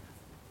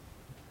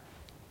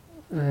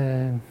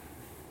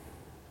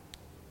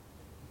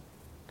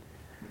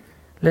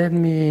 Let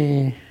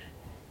me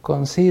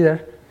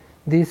consider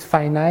this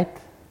finite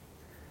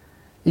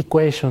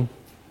equation.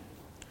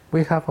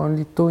 We have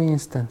only 2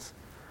 instances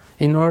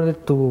in order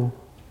to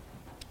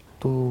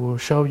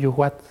show you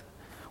what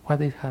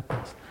it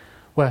happens.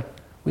 Well,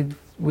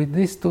 with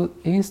these 2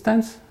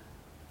 instances,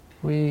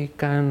 we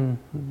can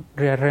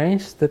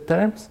rearrange the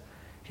terms.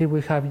 Here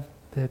we have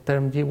the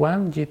term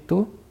G1,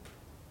 G2,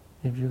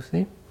 if you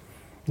see.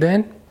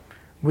 Then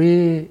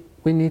we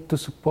need to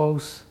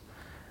suppose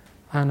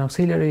an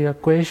auxiliary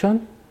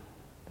equation.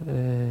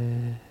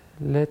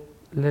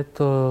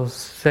 Let us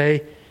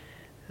say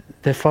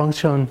the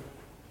function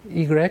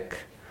y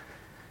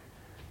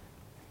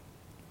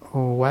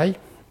or y.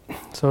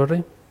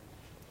 Sorry.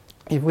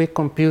 If we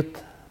compute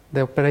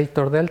the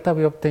operator delta,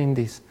 we obtain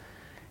this.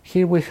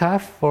 Here we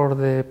have for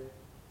the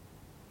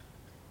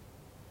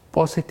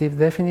positive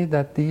definite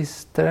that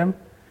these terms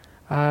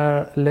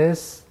are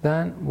less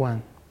than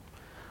 1.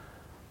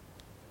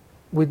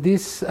 With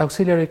this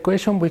auxiliary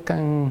equation, we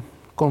can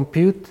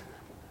compute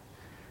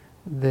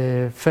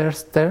the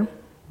first term,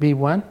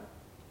 B1,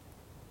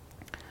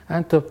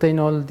 and to obtain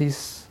all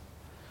this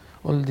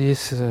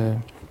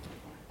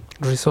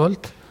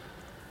result.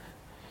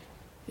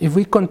 If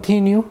we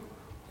continue,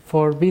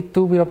 for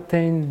B2 we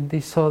obtain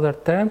these other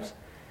terms.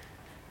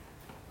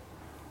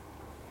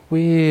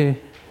 We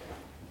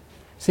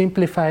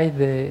simplify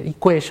the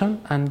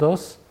equation, and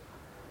thus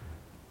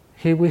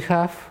here we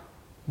have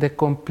the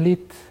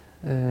complete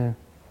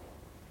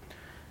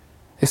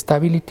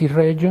stability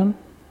region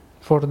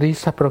for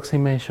this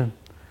approximation.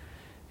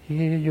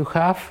 Here you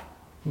have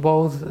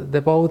both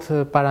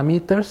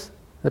parameters,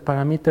 the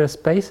parameter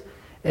space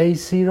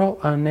A0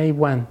 and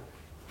A1.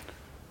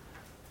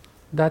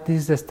 That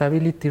is the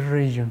stability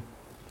region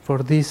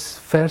for this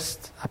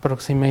first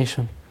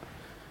approximation.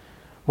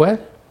 Well,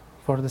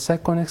 for the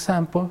second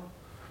example,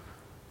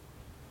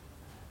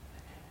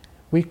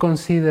 we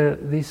consider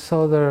this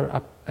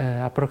other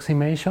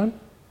approximation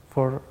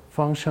for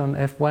function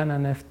f1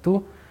 and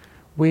f2.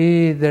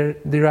 We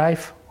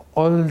derive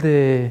all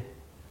the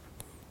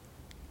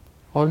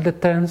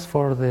terms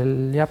for the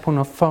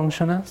Lyapunov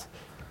functionals,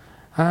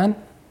 and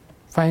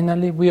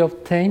finally we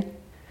obtain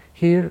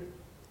here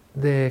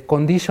the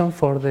condition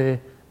for the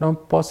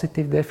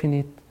non-positive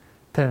definite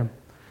term.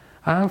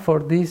 And for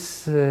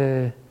this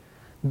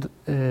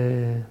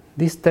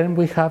this term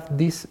we have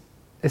this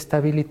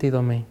stability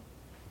domain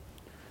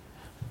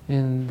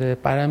in the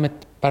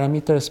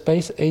parameter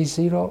space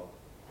A0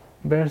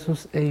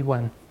 versus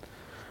A1.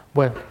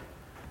 Well,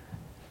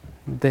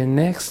 the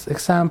next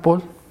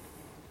example,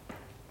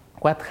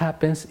 what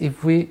happens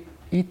if we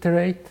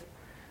iterate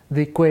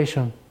the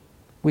equation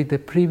with the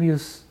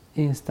previous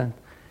instant?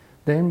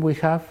 Then we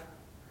have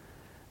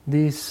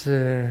this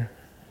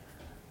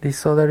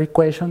other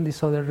equation,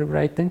 this other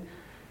rewriting.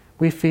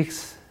 We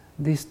fix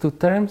these two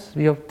terms.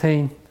 We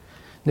obtain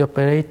the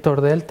operator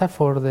delta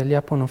for the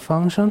Lyapunov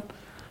function.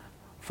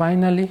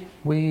 Finally,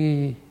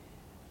 we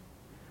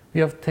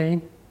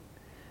obtain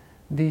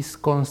this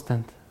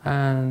constant,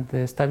 and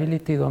the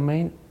stability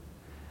domain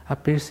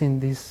appears in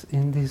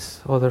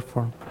this other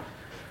form.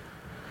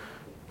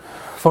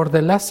 For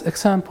the last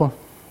example,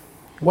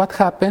 what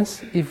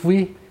happens if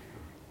we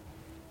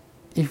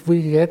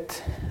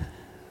get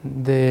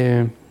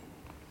the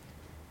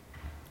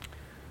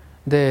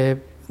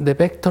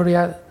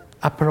vectorial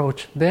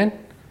approach? Then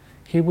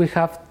here we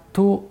have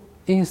two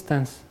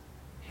instances.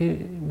 Here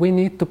we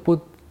need to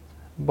put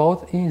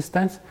both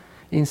instances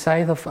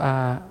inside of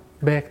a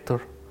vector.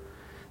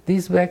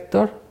 This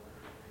vector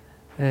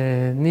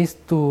needs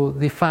to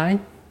define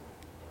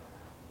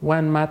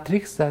one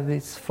matrix that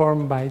is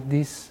formed by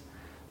these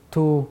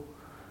two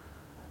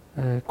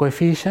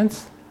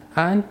coefficients,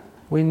 and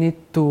we need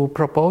to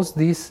propose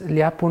this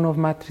Lyapunov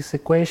matrix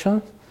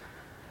equation.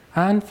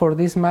 And for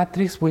this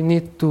matrix we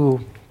need to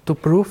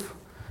prove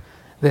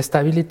the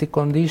stability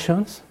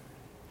conditions,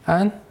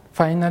 and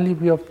finally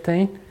we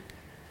obtain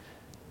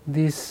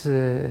these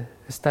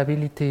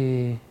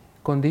stability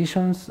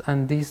conditions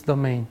and this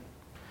domain.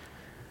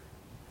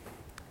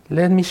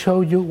 Let me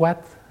show you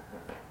what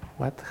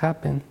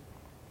happened.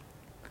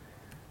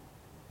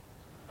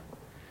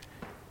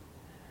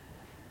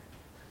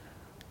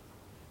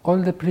 All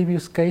the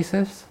previous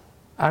cases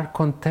are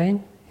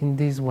contained in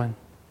this one.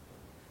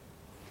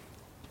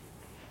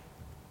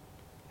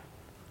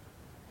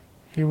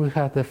 Here we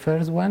have the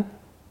first one.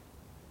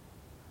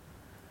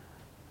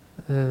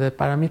 The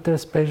parameter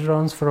space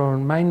runs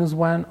from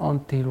 -1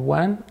 until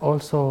 1,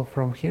 also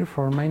from here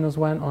from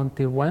 -1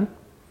 until 1.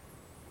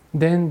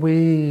 Then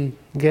we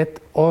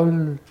get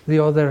all the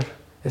other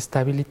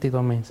stability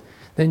domains.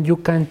 Then you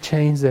can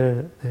change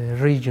the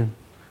region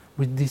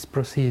with this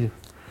procedure.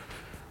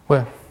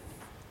 Well,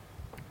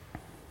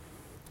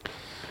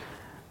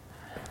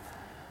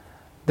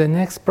 the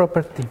next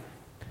property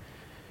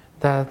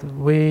that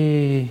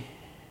we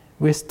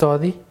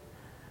study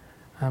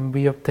and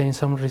we obtain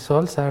some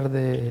results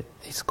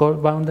it's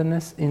called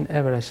boundedness in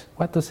average.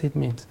 What does it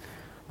mean?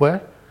 Well,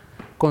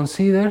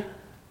 consider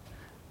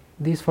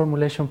this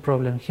formulation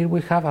problem. Here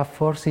we have a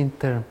forcing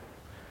term.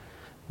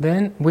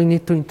 Then we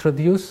need to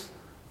introduce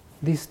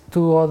these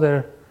two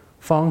other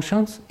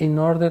functions in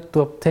order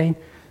to obtain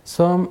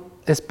some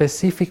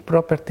specific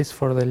properties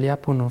for the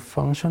Lyapunov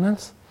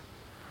functionals.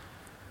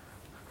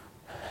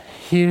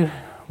 Here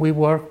we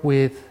work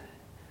with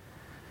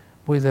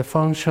the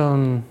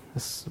function,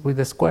 with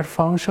the square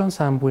functions,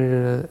 and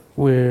with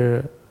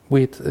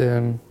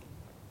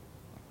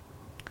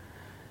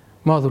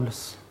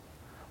modulus.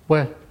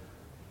 Well,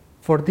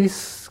 for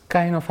this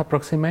kind of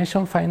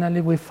approximation,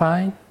 finally we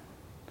find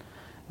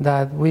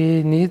that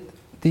we need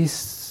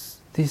these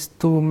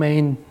two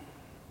main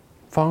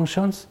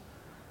functions,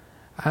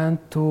 and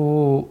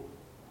to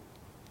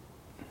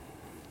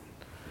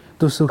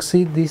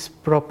succeed this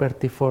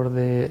property for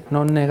the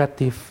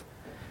non-negative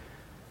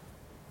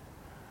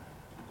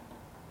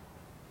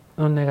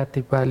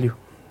value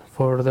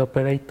for the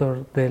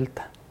operator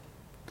delta.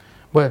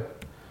 Well,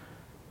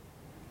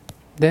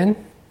 then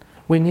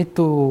we need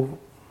to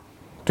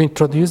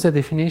introduce the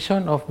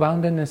definition of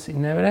boundedness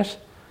in average.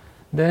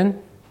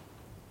 Then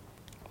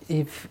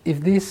if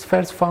this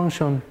first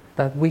function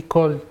that we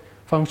call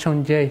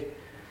function j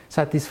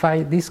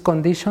satisfies this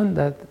condition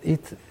that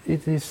it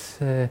is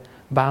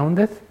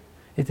bounded,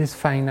 it is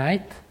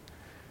finite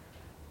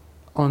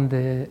in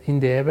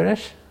the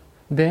average,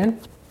 then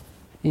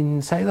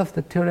inside of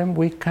the theorem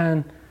we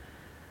can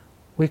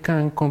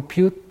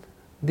compute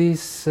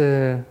these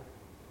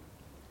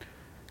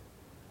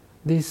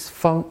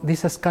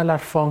scalar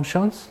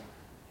functions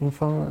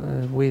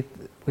with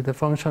the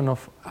function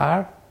of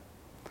r,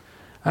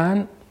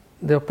 and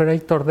the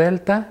operator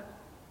delta,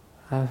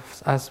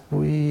 as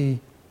we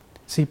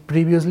see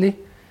previously,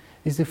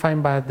 is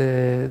defined by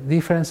the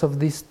difference of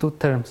these two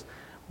terms,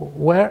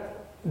 where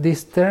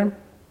this term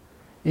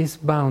is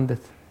bounded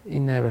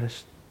in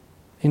average,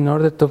 in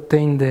order to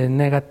obtain the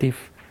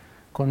negative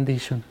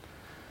condition.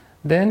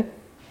 Then,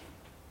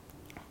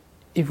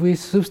 if we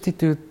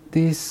substitute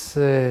this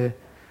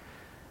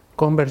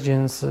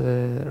convergence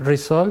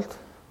result,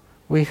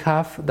 we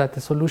have that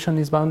the solution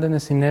is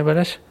boundedness in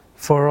average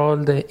for all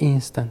the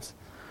instants.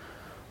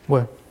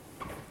 Well,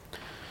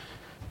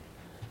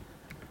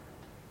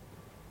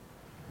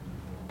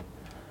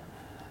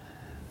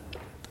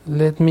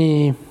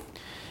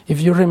 if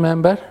you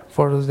remember,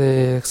 for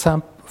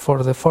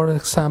for the fourth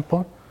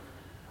example,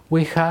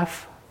 we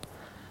have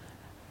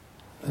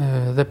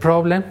the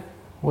problem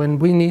when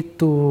we need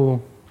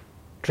to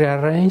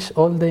rearrange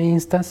all the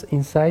instances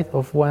inside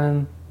of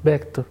one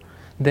vector.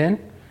 Then,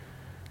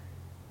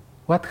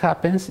 what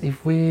happens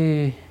if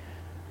we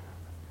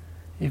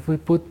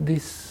put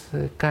this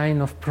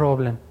kind of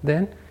problem?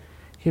 Then,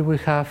 here we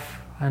have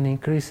an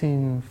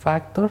increasing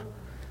factor.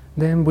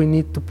 Then we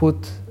need to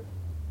put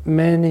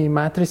many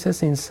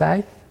matrices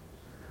inside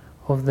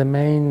of the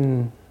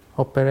main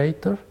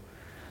operator.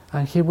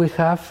 And here we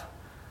have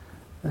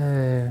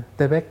the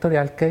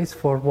vectorial case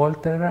for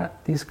Volterra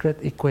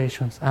discrete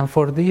equations. And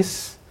for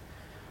this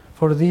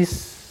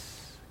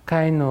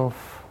kind of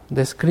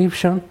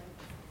description,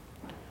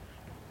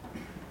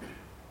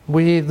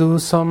 we do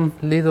some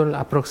little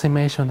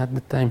approximation at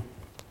the time.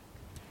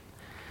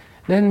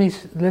 Let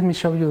me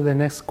show you the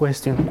next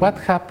question. What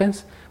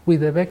happens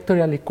with the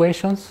vectorial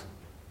equations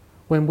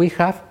when we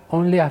have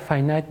only a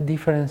finite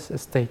difference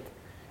state?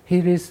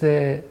 Here is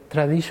the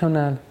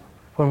traditional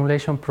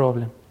formulation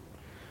problem.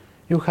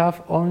 You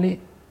have only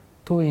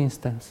two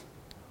instances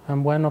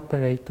and one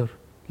operator,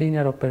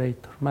 linear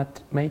operator,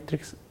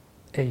 matrix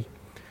A.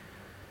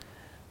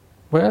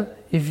 Well,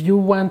 if you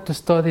want to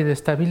study the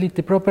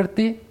stability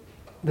property,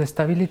 the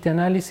stability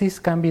analysis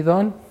can be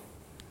done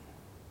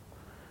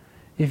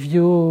if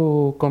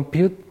you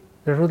compute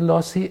the root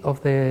lossy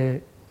of the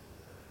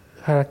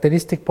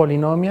characteristic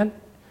polynomial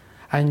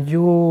and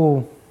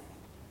you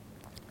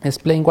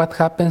explain what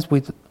happens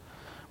with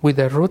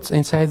the roots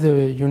inside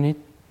the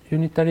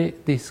unitary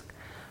disk.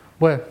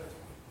 Well,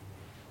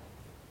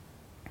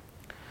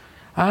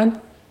 and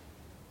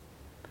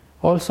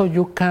also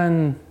you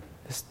can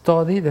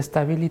study the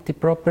stability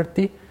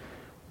property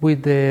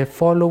with the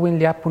following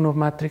Lyapunov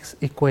matrix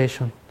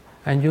equation,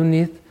 and you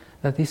need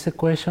that this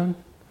equation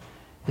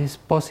is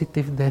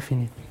positive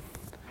definite.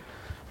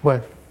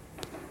 Well,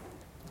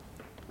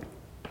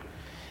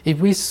 if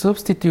we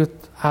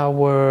substitute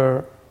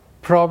our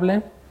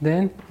problem,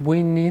 then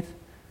we need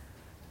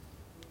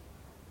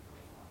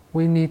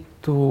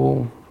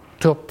to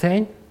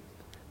obtain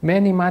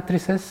many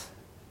matrices,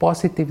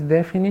 positive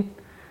definite,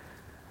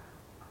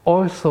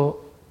 also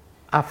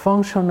a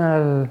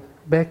functional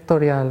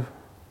vectorial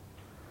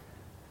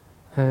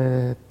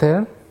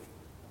term.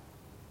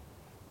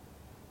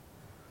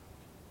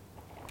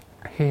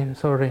 Here,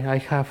 sorry, I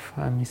have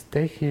a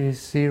mistake. Here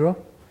is 0,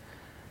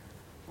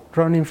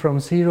 running from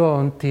 0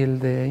 until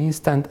the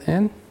instant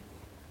n,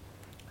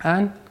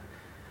 and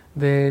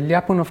the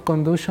Lyapunov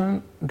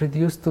conduction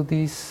reduced to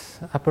this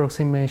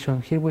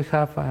approximation. Here we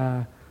have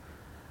a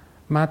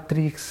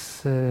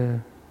matrix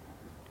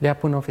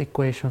Lyapunov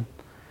equation.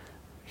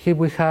 Here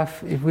we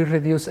have, if we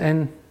reduce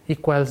n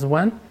equals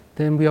 1,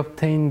 then we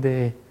obtain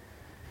the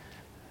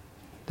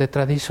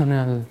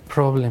traditional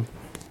problem.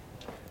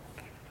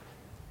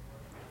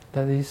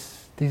 That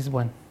is this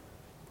one.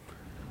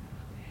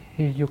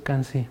 Here you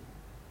can see.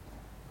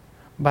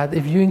 But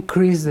if you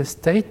increase the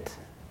state,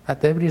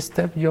 at every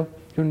step you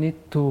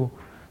need to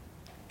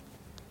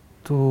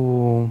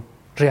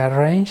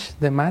rearrange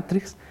the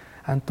matrix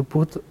and to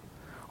put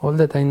all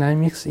the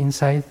dynamics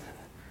inside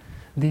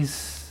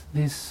this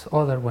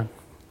other one.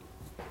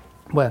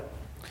 Well,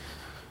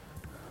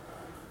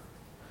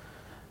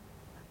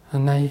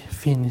 and I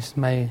finish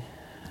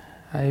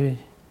I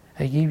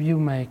give you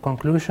my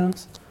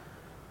conclusions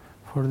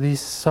for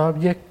this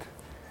subject.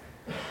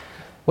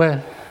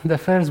 Well, the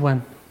first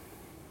one.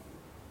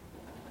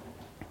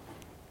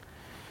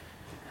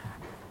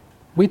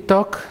 We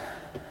talk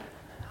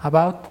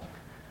about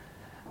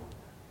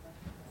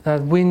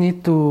that we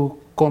need to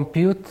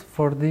compute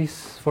for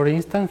this, for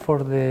instance,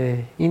 for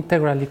the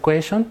integral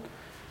equation,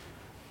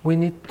 we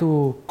need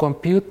to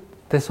compute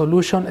the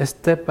solution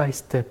step by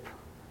step.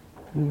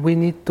 We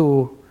need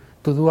to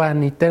do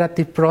an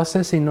iterative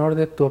process in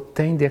order to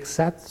obtain the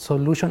exact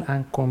solution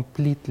and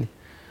completely.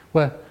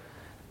 Well,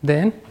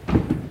 then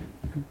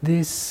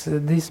this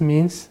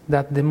means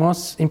that the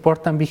most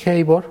important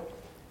behavior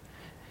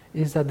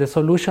is that the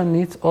solution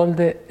needs all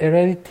the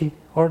heredity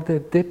or the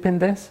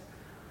dependence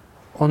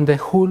on the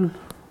whole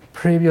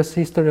previous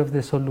history of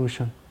the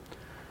solution.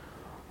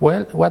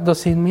 Well, what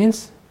does it mean?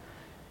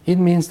 It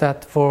means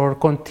that for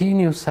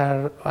continuous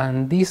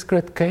and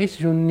discrete case,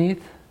 you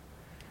need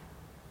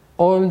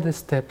all the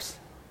steps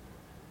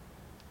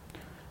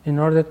in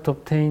order to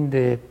obtain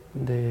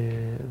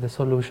the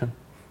solution.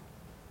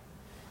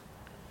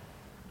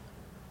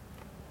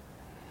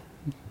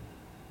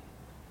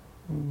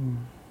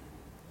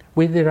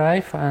 We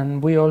derive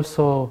and we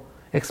also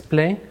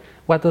explain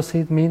what does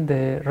it mean,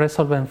 the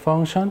resolvent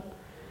function.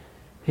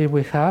 Here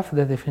we have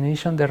the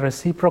definition, the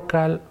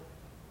reciprocal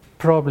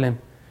problem.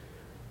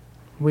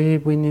 We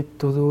need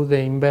to do the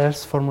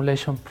inverse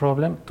formulation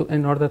problem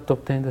in order to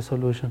obtain the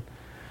solution.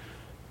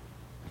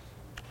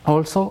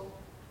 Also,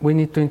 we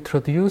need to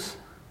introduce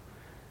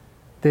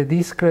the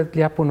discrete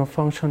Lyapunov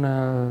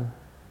functional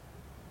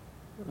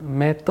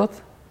method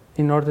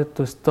in order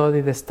to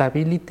study the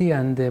stability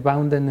and the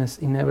boundedness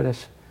in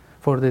average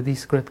for the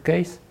discrete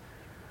case.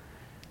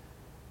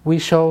 We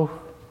show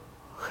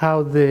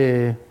how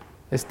the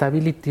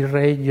stability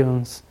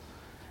regions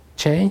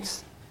change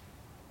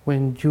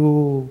when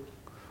you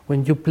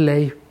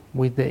play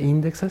with the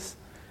indexes,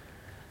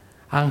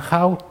 and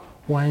how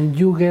when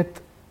you get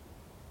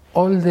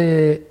all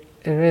the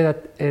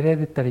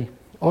hereditary,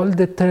 all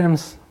the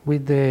terms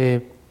with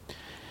the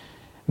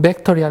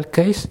vectorial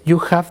case, you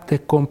have the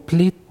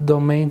complete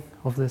domain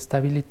of the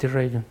stability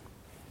region.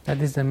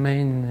 That is the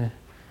main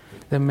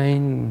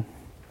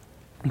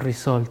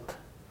result.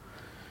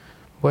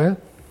 Well,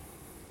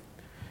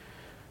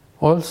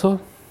 also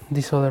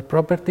this other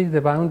property,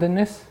 the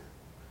boundedness,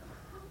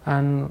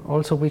 and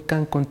also we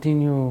can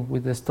continue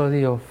with the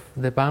study of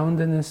the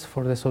boundedness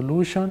for the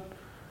solution,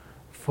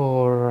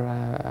 for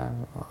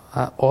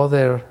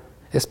other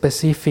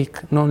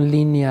specific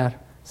nonlinear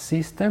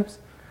systems.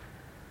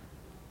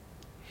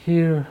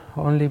 Here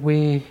only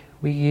we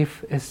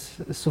give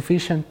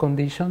sufficient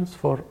conditions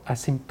for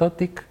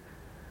asymptotic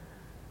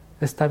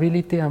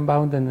stability and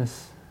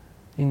boundedness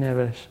in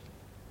average.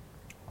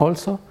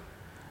 Also,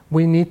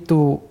 we need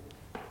to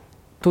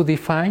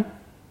define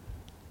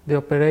the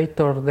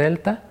operator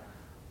delta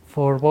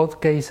for both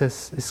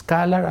cases,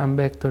 scalar and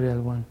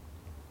vectorial one.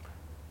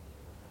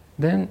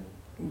 Then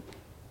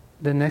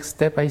the next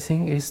step, I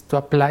think, is to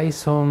apply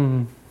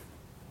some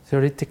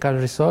theoretical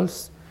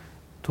results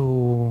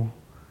to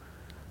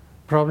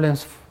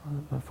problems,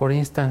 for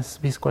instance,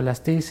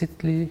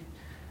 viscoelasticity,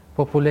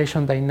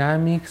 population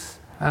dynamics,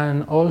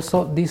 and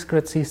also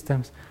discrete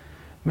systems.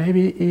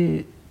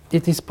 Maybe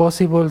it is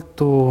possible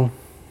to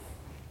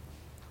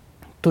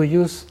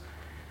use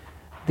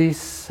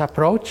this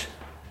approach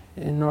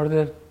in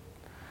order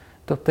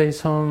to obtain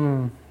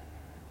some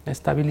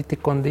stability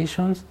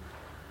conditions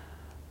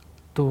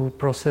to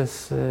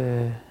process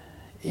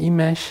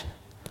image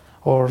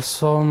or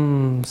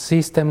some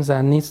systems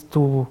that needs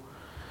to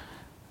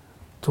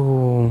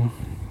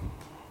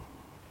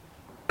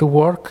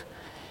work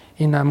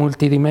in a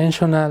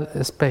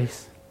multidimensional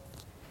space.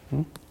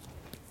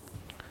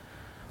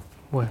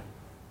 Well,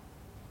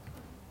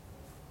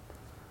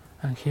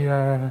 and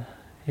here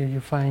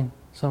you find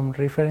some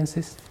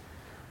references,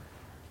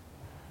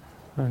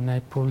 and I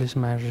publish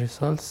my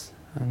results,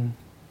 and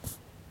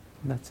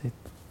that's it.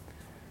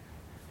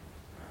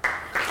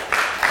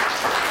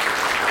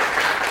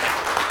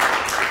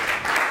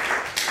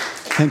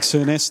 Thanks,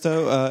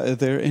 Ernesto. Are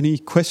there any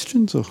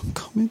questions or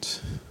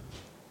comments?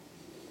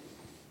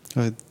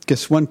 I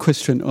guess one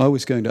question I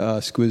was going to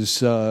ask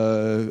was,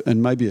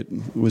 and maybe it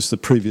was the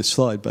previous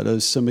slide, but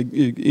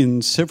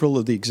in several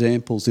of the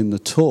examples in the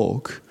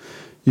talk,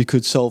 you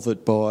could solve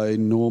it by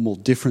normal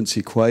difference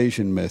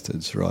equation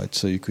methods, right?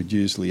 So you could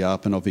use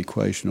Lyapunov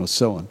equation or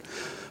so on.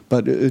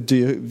 But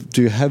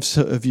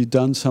have you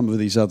done some of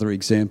these other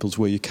examples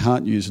where you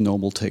can't use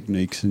normal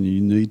techniques and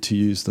you need to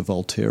use the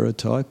Volterra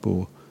type,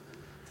 or?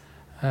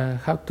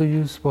 How to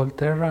use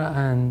Volterra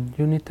and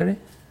unitary?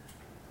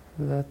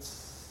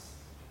 That's.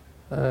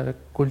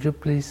 Could you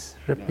please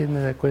repeat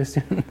the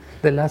question,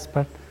 the last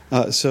part?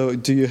 So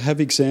do you have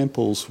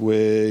examples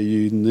where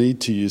you need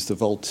to use the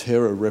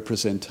Volterra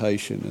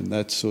representation and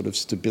that sort of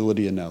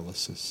stability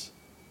analysis,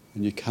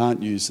 and you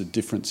can't use the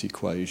difference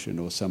equation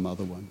or some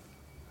other one?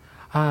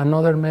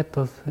 Another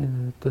method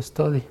to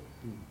study.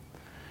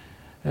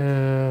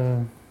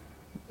 That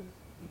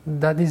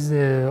is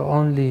the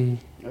only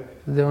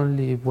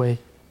way,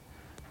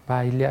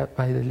 by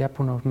the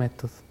Lyapunov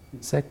method,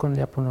 second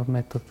Lyapunov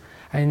method.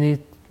 I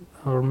need,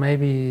 or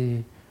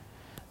maybe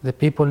the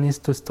people needs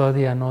to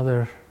study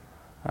another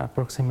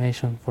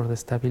approximation for the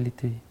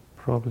stability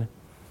problem.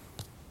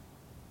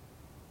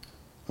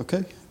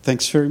 Okay,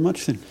 thanks very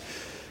much then.